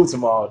going to school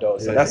tomorrow though,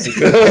 so that's a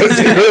good. That's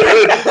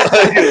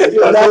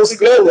a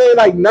good thing.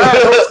 Like, nah,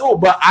 no school.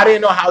 But I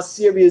didn't know how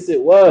serious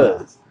it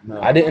was.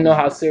 No. I didn't know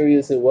how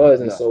serious it was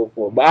and so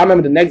forth. But I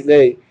remember the next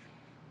day,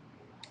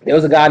 there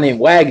was a guy named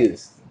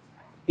Waggers.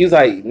 He was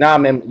like, nah,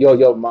 man,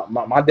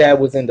 my dad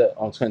was in the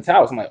on Twin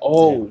Towers. I'm like,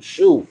 oh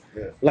shoot.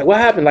 Yeah. Like, what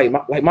happened?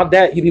 Like my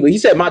dad, he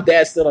said my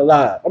dad's still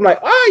alive. I'm like,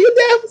 your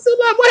dad was still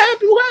alive. What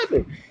happened? What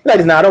happened? He's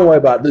like, nah, don't worry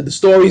about it. The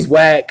story's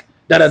whack.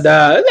 Da da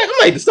da. I'm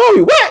like, the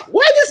story whack?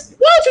 Why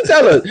don't you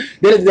tell us?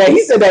 Then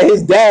he said that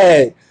his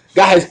dad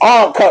got his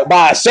arm cut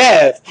by a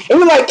shaft. And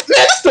we're like, man,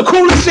 that's the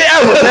coolest shit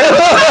ever, man.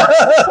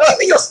 What do you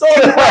think your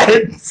story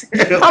was?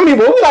 I mean,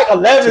 but we're like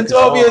 11,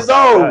 12 years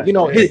old. You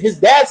know, his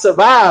dad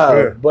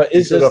survived, but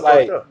it's just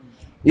like,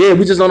 yeah,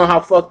 we just don't know how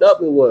fucked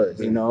up it was,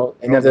 you know.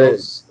 And I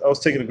was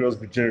taking a girl's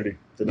virginity.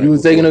 You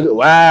was taking a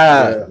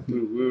wow. Yeah,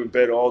 we were in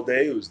bed all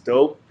day. It was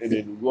dope. And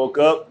then we woke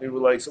up. They were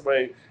like,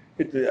 somebody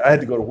hit the. I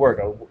had to go to work.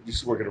 I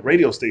used to work at a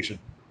radio station.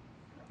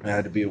 I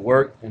had to be at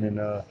work, and then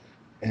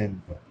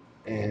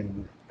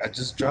and I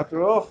just dropped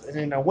her off. And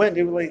then I went.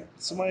 They were like,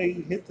 somebody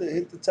hit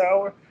the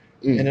tower.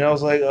 And then I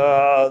was like,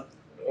 are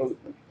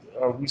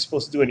we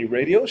supposed to do any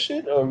radio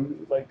shit? Or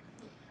like.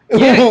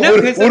 Yeah, no,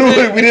 we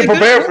didn't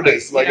prepare for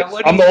this. Like,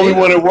 I'm the only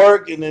one at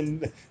work, and then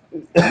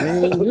with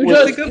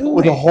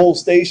the whole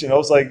station, I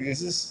was like,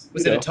 "Is this?"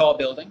 Was it a tall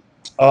building?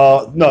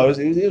 No, it was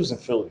in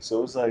Philly, so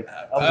it was like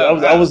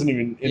I wasn't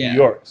even in New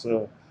York,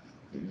 so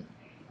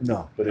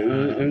no. But it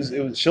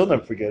was. She'll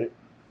never forget it.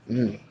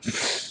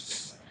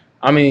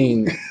 I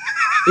mean,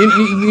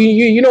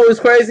 you know what's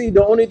crazy?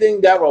 The only thing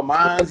that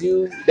reminds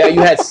you that you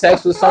had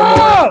sex with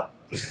someone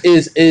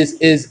is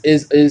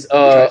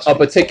a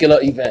particular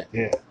event.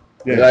 Yeah.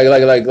 Yeah.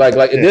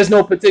 Like if there's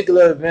no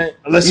particular event,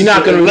 unless you're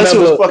not gonna unless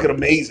remember. It was fucking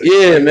amazing.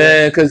 Yeah,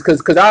 man,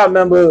 because I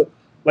remember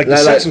the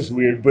sex was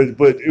weird, but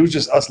it was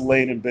just us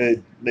laying in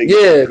bed naked.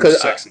 Yeah,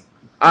 because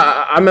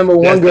I remember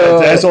one girl.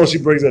 That's all she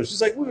brings up.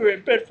 She's like, we were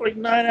in bed for like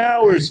 9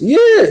 hours. Yeah,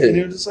 and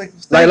it was just like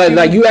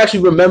you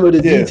actually remember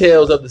the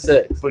details of the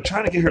sex. But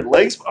trying to get her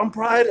legs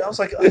unpried, I was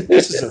like,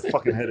 this is a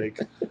fucking headache.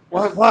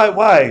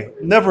 Why?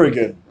 Never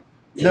again.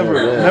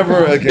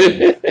 Never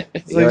again.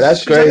 It's like,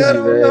 that's crazy, like, I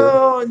don't man.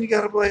 know, and you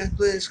gotta be like,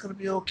 it's gonna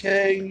be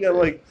okay. And you gotta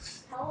like.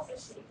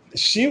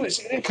 She was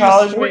in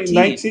college,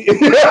 19. Shut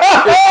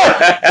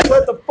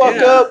the fuck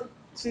up.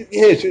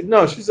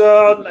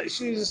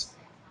 She's.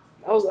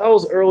 I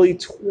was early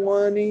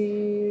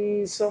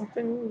 20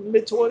 something,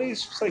 mid 20s.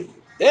 She's like,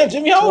 damn,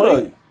 Jimmy, how old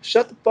are you?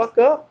 Shut the fuck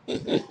up.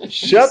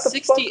 Shut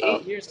the fuck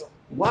up. 68 years old.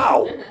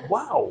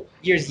 Wow.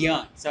 Years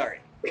young. Sorry.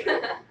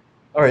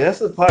 All right, that's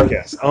the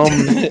podcast.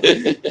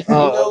 You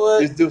know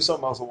what? Let's do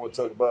something else I want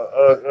to talk about.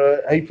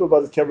 How you feel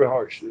about the Kevin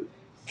Hart shit?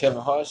 Kevin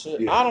Hart shit?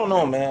 Yeah. I don't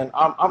know, man.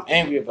 I'm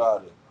angry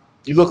about it.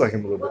 You look like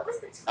him a little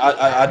bit.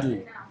 I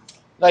do.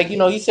 Like, you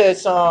know, he said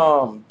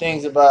some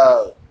things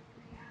about,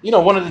 you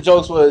know, one of the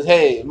jokes was,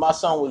 hey, if my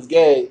son was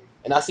gay,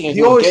 and I see him.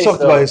 He always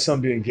talked about his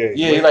son being gay.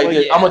 Yeah, like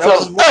I'm gonna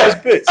tell him,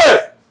 hey,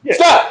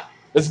 stop,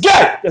 it's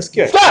gay. That's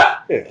gay.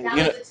 Stop. Yeah. And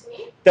You know, was a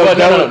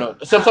tweet? No.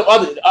 Some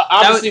other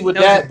obviously with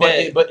that,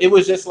 but it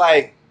was just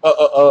like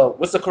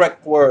what's the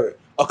correct word?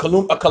 A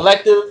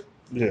collective.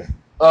 Yeah.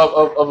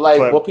 Of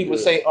like what people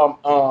say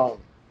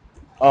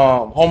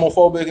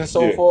homophobic and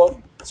so forth.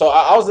 So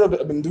I was the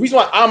reason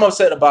why I'm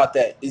upset about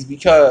that is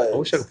because I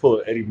wish I could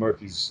pull Eddie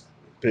Murphy's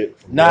bit.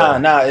 From Raw.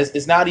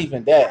 It's not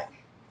even that.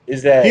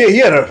 Is that he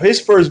had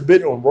his first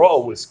bit on Raw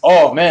was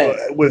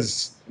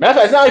was. Matter of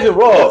fact, it's not even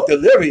Raw.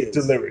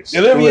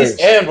 Delirious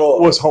and Raw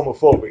was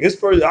homophobic. His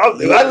first, I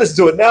listen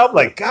to it now. I'm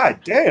like, God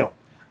damn.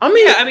 I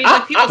mean,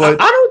 like people. I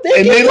don't think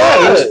and it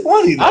was. It was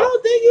funny. Though. I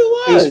don't think it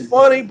was. It was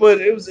funny, but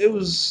it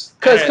was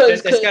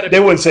Because they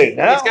wouldn't say it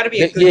now. It's got to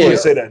be a good They wouldn't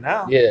say that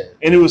now. Yeah.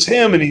 And it was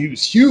him, and he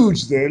was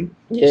huge then.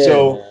 Yeah.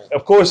 So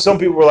of course, some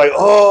people were like,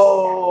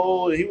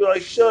 "Oh," he was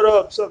like, "Shut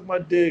up, suck my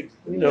dick,"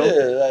 you know.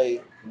 Yeah,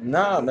 like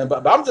nah, man.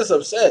 But I'm just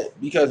upset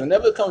because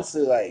whenever it comes to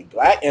like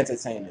black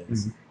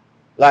entertainers,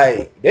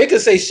 like they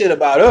could say shit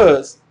about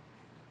us,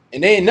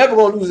 and they ain't never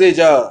gonna lose their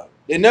job.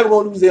 They're never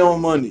gonna lose their own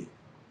money.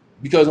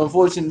 Because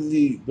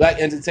unfortunately, black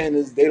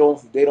entertainers they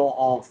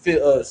don't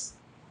fit us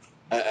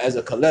as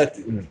a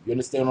collective. You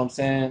understand what I'm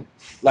saying?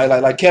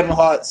 Like Kevin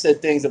Hart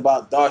said things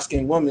about dark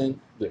skinned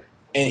women,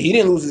 and he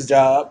didn't lose his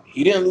job.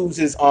 He didn't lose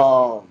his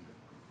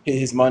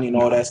money and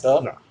all that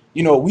stuff. No.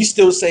 You know, we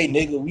still say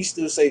nigga, we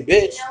still say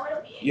bitch.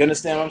 You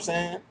understand what I'm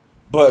saying?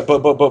 But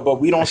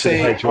we don't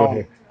say.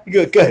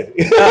 Good.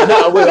 Wait,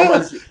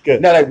 I'm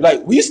good. Now,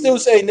 like we still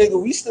say nigga,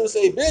 we still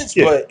say bitch.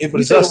 But if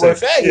we say the word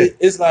faggot,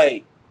 it's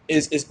like.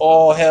 It's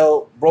all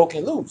hell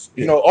broken loose.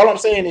 You know, all I'm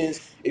saying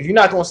is if you're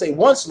not gonna say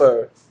one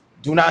slur,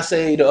 do not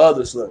say the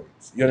other slurs.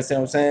 You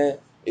understand what I'm saying?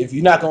 If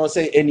you're not gonna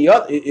say any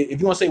other, if you're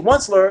gonna say one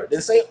slur, then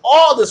say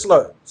all the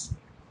slurs.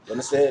 You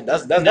understand?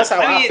 That's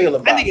how I feel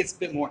about I think it. it's a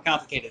bit more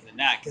complicated than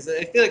that because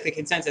I feel like the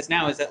consensus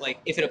now is that like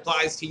if it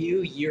applies to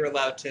you, you're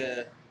allowed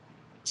to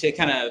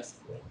kind of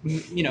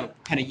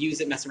kind of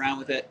use it, mess around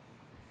with it.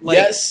 Like,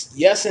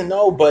 yes and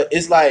no, but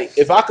it's like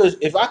if I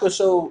could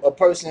show a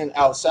person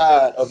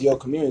outside of your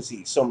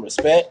community some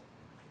respect,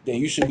 then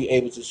you should be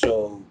able to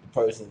show the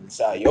person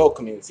inside your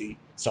community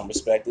some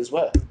respect as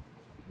well.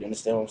 You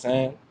understand what I'm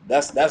saying?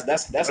 That's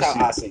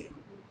how I see it.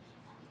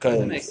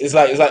 Because it's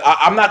like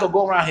I'm not gonna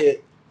go around here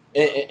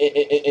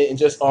and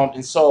just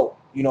insult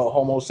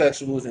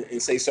homosexuals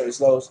and say certain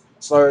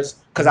slurs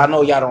because I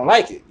know y'all don't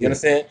like it. You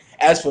understand?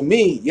 As for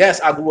me, yes,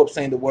 I grew up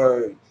saying the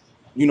word,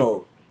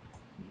 the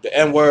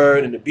N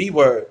word and the B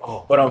word,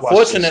 but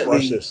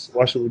unfortunately,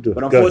 watch what we do.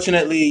 But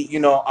unfortunately,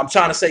 I'm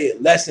trying to say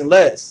it less and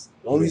less.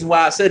 The only reason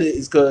why I said it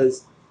is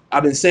because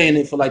I've been saying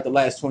it for like the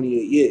last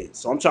 28 years.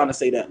 So I'm trying to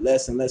say that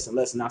less and less and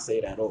less, and not say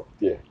it at all.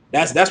 Yeah,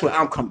 that's where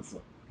I'm coming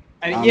from.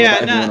 I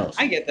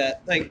get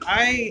that. Like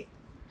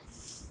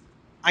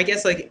I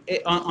guess like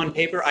on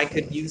paper I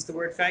could use the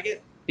word faggot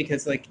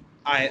because like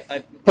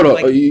I hold on.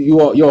 like,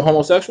 you're a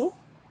homosexual?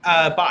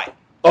 Bi.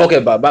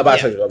 Okay,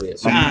 bisexual. Yeah.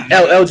 So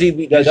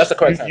LGBT. That's the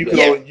correct term.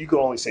 You can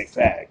only say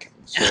fag.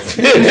 So,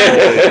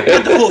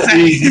 Not the full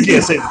thing. You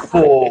can't say the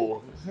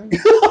full.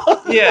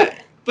 Yeah,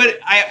 but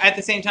at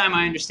the same time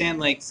I understand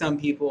like some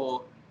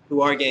people who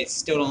are gay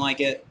still don't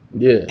like it.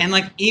 Yeah. And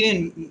like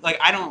even like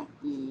I don't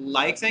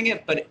like saying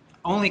it, but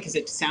only because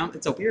it's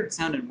a weird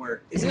sounding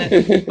word, isn't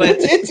it? But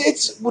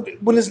it's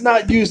when it's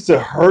not used to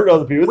hurt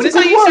other people. When it's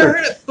not used to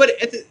hurt it, but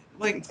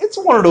it's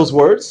one of those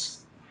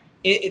words.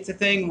 It's a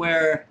thing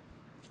where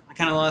I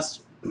kind of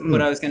lost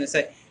what I was going to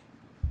say.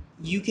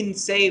 You can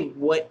say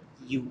what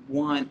you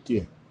want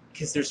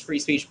because there's free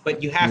speech,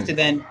 but you have to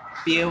then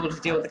be able to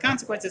deal with the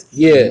consequences.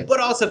 Yeah. But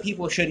also,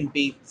 people shouldn't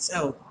be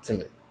so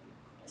timid.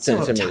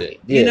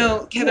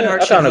 Yeah. Kevin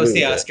Hart should host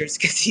the Oscars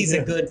because he's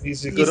a good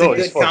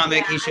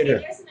comic. He should.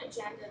 There's an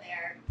agenda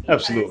there.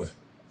 Absolutely.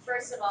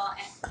 First of all,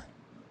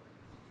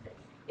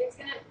 it's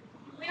gonna.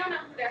 We don't know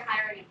who they're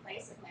hiring in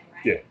place of him,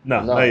 right? Yeah.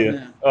 No. Not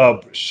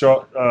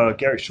yet.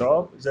 Gary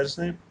Shaw, is that his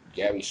name?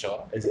 Gary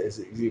Shaw.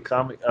 Is he a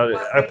comic?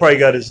 I probably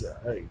got his.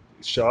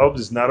 Shaw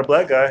is not a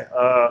black guy.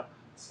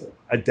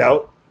 I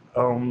doubt.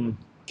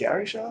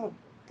 Gary Shaw.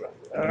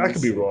 I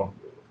could be wrong.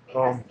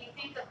 Because if you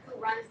think of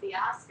who runs the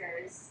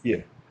Oscars.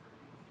 Yeah.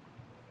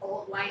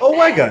 Old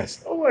white guys.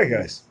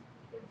 There's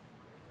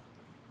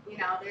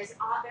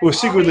who are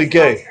secretly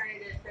gay.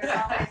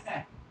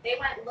 They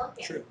went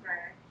looking for,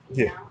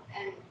 know,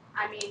 and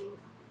I mean.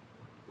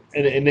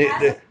 And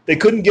they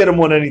couldn't get him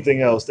on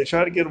anything else. They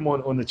tried to get him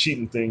on the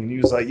cheating thing, and he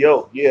was like,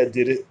 "Yo, yeah, I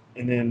did it."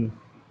 And then,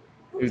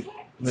 you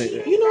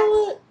know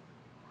what?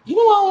 You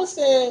know what I'm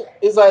saying?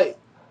 It's like,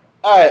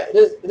 all right,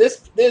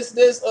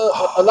 there's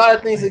a lot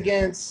of things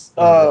against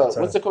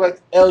what's the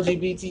correct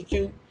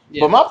LGBTQ.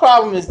 Yeah. But my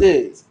problem is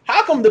this: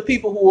 how come the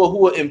people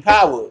who are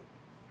empowered,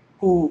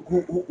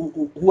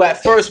 who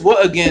at first were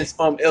against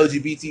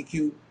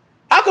LGBTQ,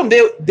 how come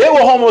they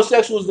were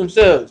homosexuals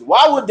themselves?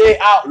 Why would they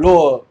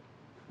outlaw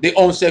their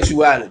own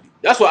sexuality?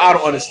 That's what I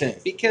don't understand.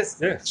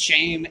 Because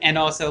shame and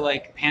also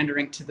like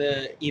pandering to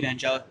the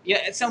evangelical.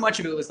 Yeah, so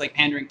much of it was like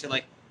pandering to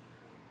like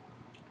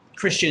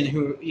Christian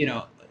who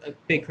a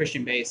big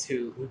Christian base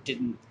who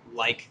didn't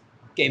like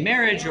gay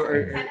marriage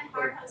or Kevin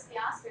Hart hosts the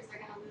Oscars, they're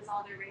going to lose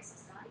all their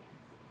racist audience.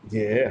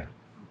 Yeah.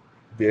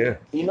 Yeah.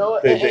 You know,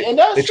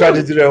 they tried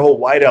to do that whole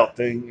whiteout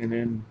thing, and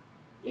then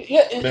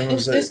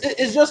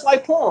it's just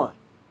like porn.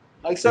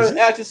 Like certain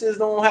actresses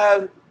don't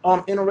have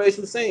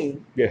interracial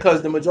scenes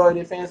because the majority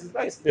of fans is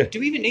racist. Yeah. Do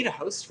we even need a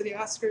host for the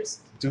Oscars?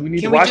 Do we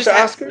need to watch the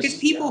Oscars? Because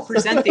people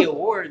present the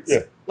awards.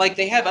 Like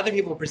they have other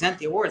people present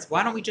the awards.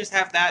 Why don't we just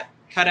have that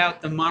cut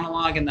out the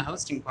monologue and the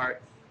hosting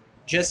part?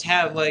 Just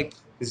have like.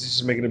 Is this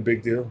just making a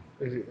big deal?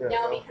 No, because then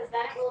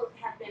it will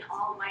have been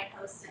all white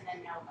hosts and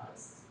then no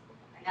hosts,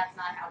 and that's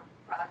not how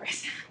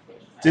progress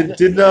happens.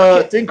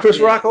 Didn't Chris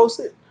Rock host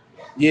it?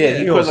 Yeah,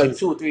 he was like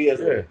 2 or 3 years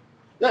ago.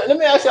 Let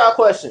me ask y'all a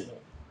question.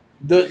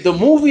 The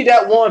movie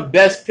that won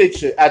Best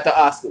Picture at the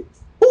Oscars,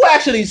 who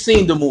actually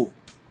seen the movie?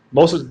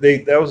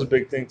 That was a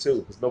big thing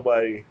too, because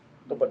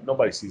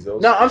nobody sees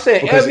those. No, I'm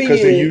saying because year,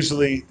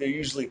 they're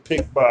usually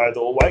picked by the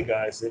old white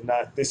guys.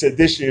 They said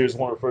this year is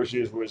one of the first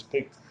years where it's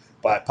picked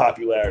by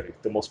popularity,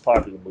 the most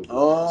popular movie.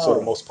 Oh. So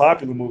the most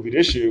popular movie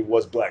this year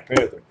was Black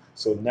Panther.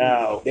 So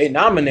now they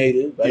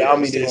nominated, but I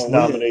mean it's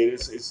nominated.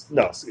 It's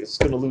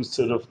going to lose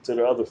to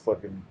the other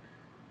fucking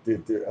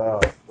what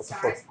the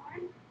fuck?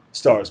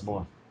 Stars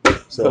Born.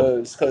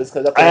 So because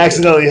I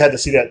accidentally had to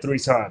see that 3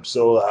 times,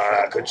 so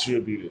I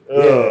contributed.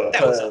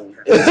 That was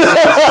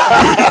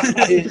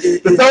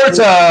the third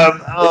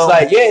time, it's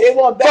like they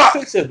won Best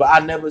Picture, but I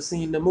never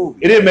seen the movie.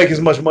 It didn't make as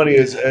much money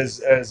as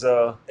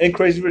in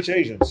Crazy Rich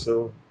Asians.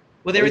 So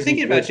well, they were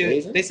thinking about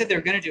doing. They said they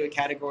were going to do a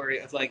category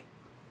of like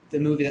the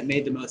movie that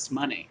made the most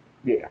money.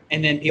 Yeah,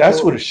 and then people,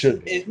 that's what it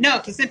should be. No,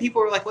 because then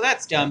people were like, "Well,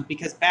 that's dumb,"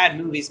 because bad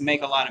movies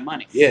make a lot of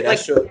money. Yeah,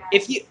 that's true.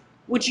 If you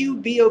would you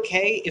be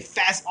okay if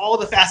all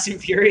the Fast and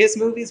Furious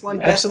movies won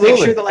Best Absolutely.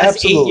 Picture the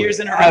last 8 years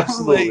in a row?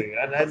 Absolutely.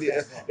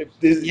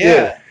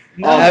 Yeah.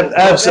 No,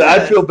 absolutely.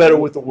 I'd feel better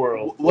with the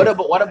world. What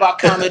about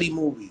comedy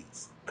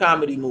movies?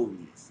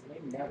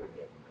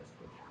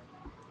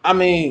 I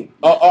mean,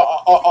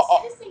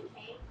 Citizen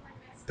Kane won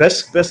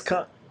Best Best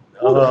con.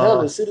 who the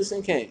hell is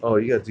Citizen Kane? Oh,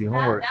 you got to do your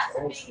homework. That's a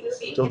big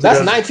movie. Don't do That's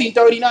that.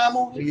 1939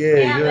 movie.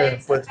 Yeah,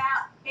 But it's about,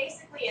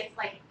 basically it's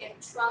like if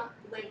Trump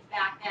lived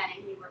back then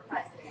and he were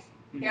president.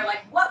 They're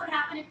like, what would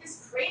happen if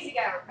this crazy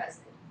guy were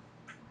president?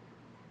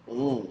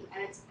 And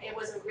it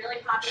was a really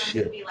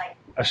popular movie. Like,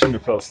 I shouldn't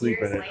have fell asleep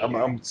in it.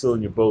 I'm still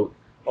in your boat.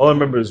 All I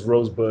remember is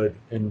Rosebud,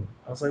 and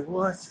I was like,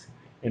 what?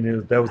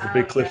 And that was the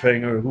big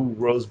cliffhanger. Who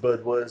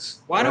Rosebud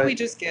was? Why don't we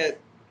just get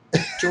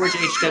George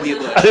H.W.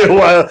 Bush?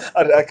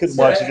 I couldn't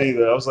watch it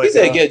either. I was like, He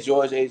said get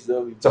George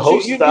H.W. to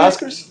host the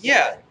Oscars.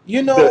 Yeah.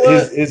 You know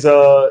what? His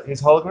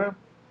hologram.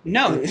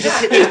 No,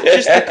 just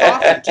the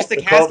coffin, just the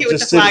casket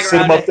with the flag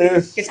sit him around up there.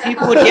 Because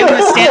people would give him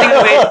a standing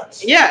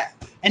ovation. Yeah,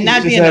 and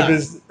that'd be enough,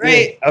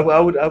 right? Yeah, I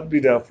would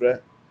be down for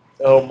that.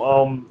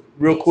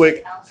 Real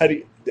quick, how do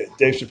you,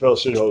 Dave Chappelle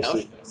should host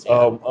it.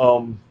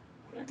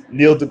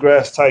 Neil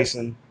deGrasse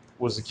Tyson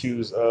was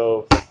accused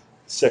of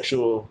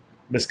sexual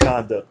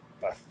misconduct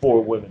by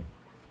 4 women.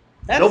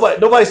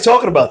 Nobody's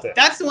talking about that.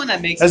 That's the one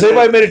that makes. Has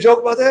anybody made a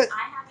joke about that?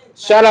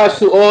 Shout out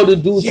to all the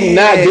dudes who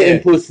not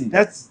getting pussy.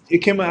 It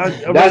came out.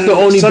 That's the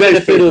only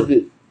benefit of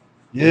it.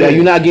 Yeah, that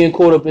you're not getting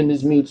caught up in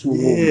this Me Too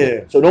movement. Yeah.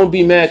 So don't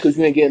be mad because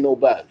you ain't getting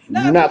nobody.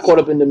 You're not caught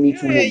up in the Me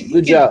Too movement.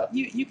 Good job.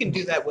 You can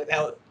do that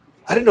without.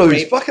 I didn't know he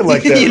was fucking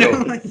like that. You know,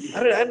 like,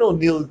 I know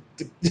Neil.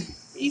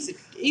 He's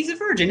a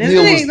virgin,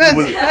 isn't he?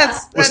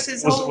 That's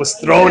his whole. Was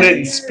throwing it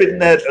and spitting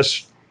that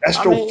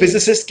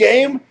astrophysicist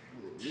game.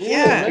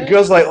 Yeah. The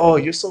girl's like, "Oh,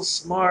 you're so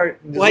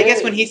smart." Well, I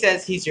guess when he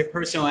says he's your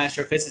personal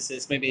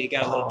astrophysicist, maybe he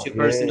got a little too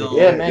personal.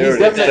 Yeah, man. He's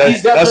definitely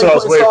that's what I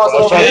was waiting for. I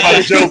was trying to find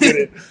a joke in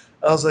it.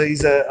 I was like,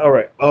 "He's all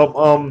right."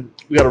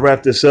 We got to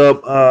wrap this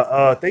up.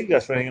 Thank you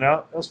guys for hanging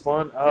out. That was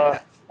fun.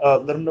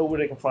 Let them know where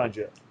they can find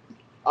you.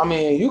 I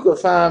mean, you can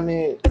find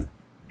me.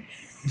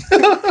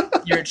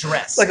 Your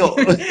address.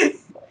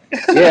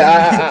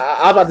 Yeah,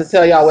 I'm about to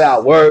tell y'all where I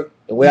work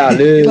and where I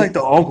live. You like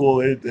the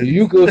uncle.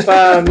 You can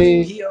find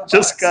me.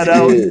 Just got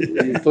out.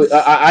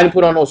 I didn't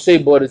put on no shea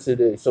butter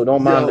today, so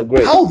don't mind the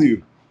grace. How old are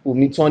you? With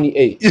me,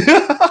 28.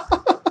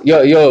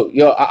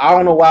 Yo, I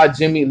don't know why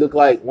Jimmy looked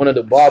like one of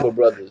the Barber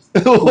brothers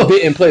who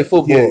didn't play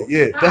football.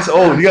 Yeah, that's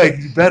old. You gotta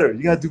do better.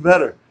 You gotta do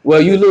better. Well,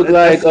 you look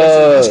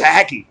that's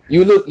hacky.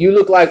 You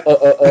look like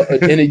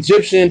an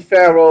Egyptian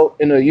pharaoh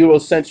in a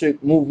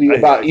Eurocentric movie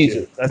about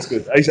Egypt. Yeah, that's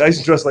good. I used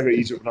to dress like an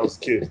Egypt when I was a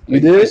kid. You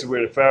did? I used to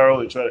wear the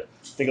pharaoh and try to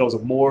think I was a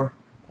Moor.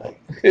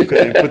 And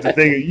put the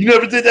thing. You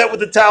never did that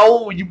with the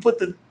towel when you put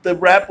the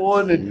wrap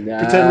on and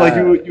pretend like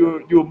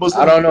you were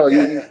Muslim. I don't know.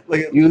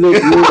 You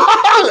look.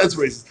 That's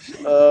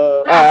racist.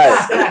 All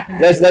right,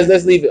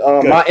 let's leave it.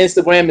 My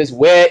Instagram is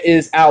where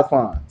is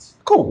Alphonse.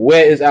 Cool.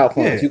 Where is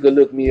Alphonse? Yeah. You can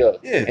look me up.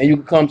 Yeah. And you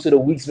can come to the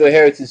Weeksville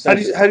Heritage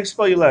Center. How do you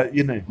spell your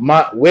name?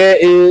 Where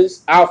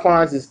is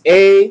Alphonse is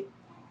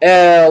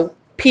ALP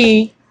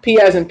P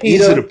as in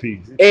Peter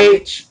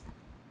HONSE.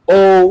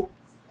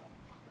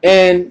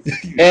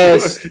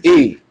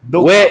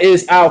 Where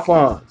is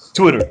Alphonse?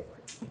 Twitter.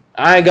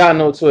 I ain't got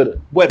no Twitter.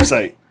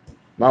 Website.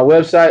 My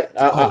website.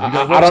 I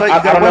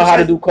don't know how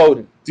to do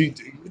coding.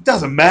 It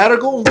doesn't matter.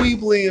 Go on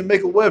Weebly and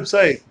make a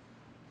website.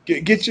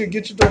 Get your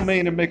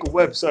domain and make a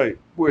website.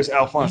 Where's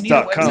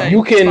Alphonse.com?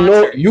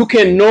 You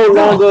can no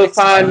longer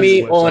find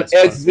me on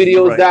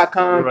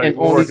xvideos.com and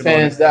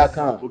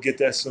onlyfans.com. We'll get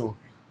that soon.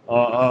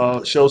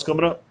 Shows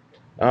coming up?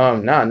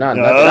 Not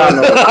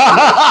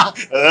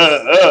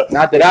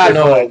that I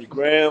know.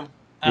 Graham.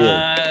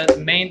 The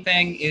main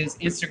thing is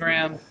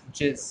Instagram,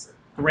 which is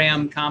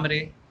Graham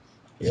Comedy.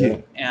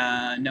 Yeah.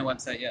 No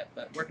website yet,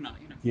 but working on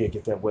it. Yeah,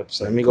 get that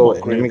website. Let me go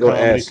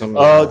add some.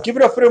 Give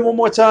it up for them one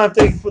more time.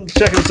 Thank you for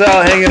checking us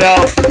out, hanging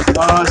out. It's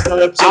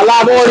another episode. I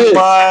love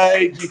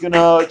audience. You can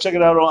check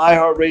it out on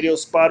iHeartRadio,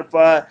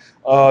 Spotify,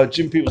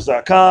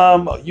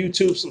 JimmyPeoples.com,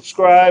 YouTube.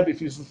 Subscribe. If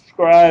you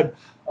subscribe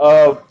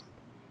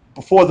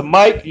before the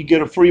mic, you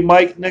get a free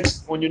mic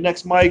on your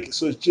next mic.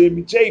 So it's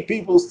Jimmy J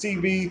Peoples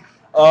TV.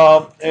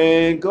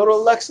 And go to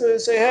Alexa and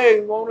say, "Hey,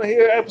 I want to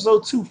hear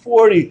episode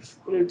 240."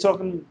 We're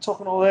talking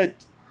all that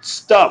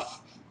stuff.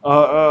 This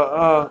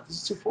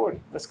is 240.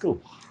 That's cool.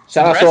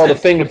 Shout out to all the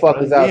finger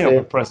fuckers out there.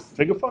 Impressive.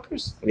 Finger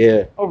fuckers?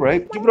 Yeah. All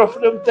right. Give it up for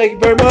them. Thank you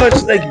very much.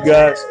 Thank you,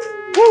 guys.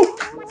 Woo!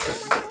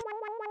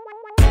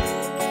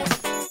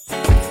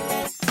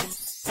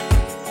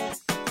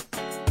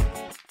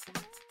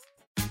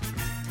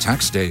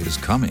 Tax day is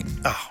coming.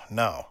 Oh,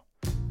 no.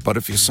 But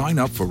if you sign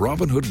up for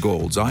Robinhood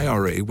Gold's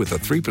IRA with a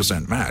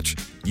 3% match,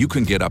 you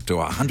can get up to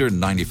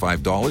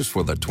 $195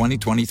 for the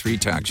 2023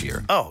 tax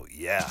year. Oh,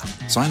 yeah.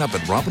 Sign up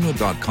at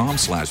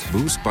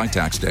Robinhood.com/boost by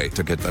tax day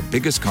to get the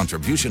biggest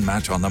contribution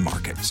match on the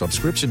market.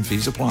 Subscription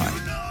fees apply.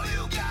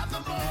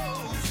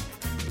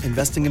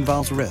 Investing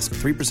involves risk.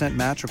 3%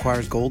 match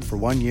requires gold for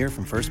 1 year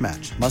from first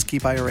match. Must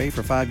keep IRA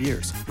for 5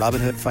 years.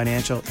 Robinhood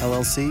Financial,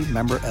 LLC,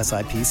 member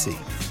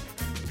SIPC.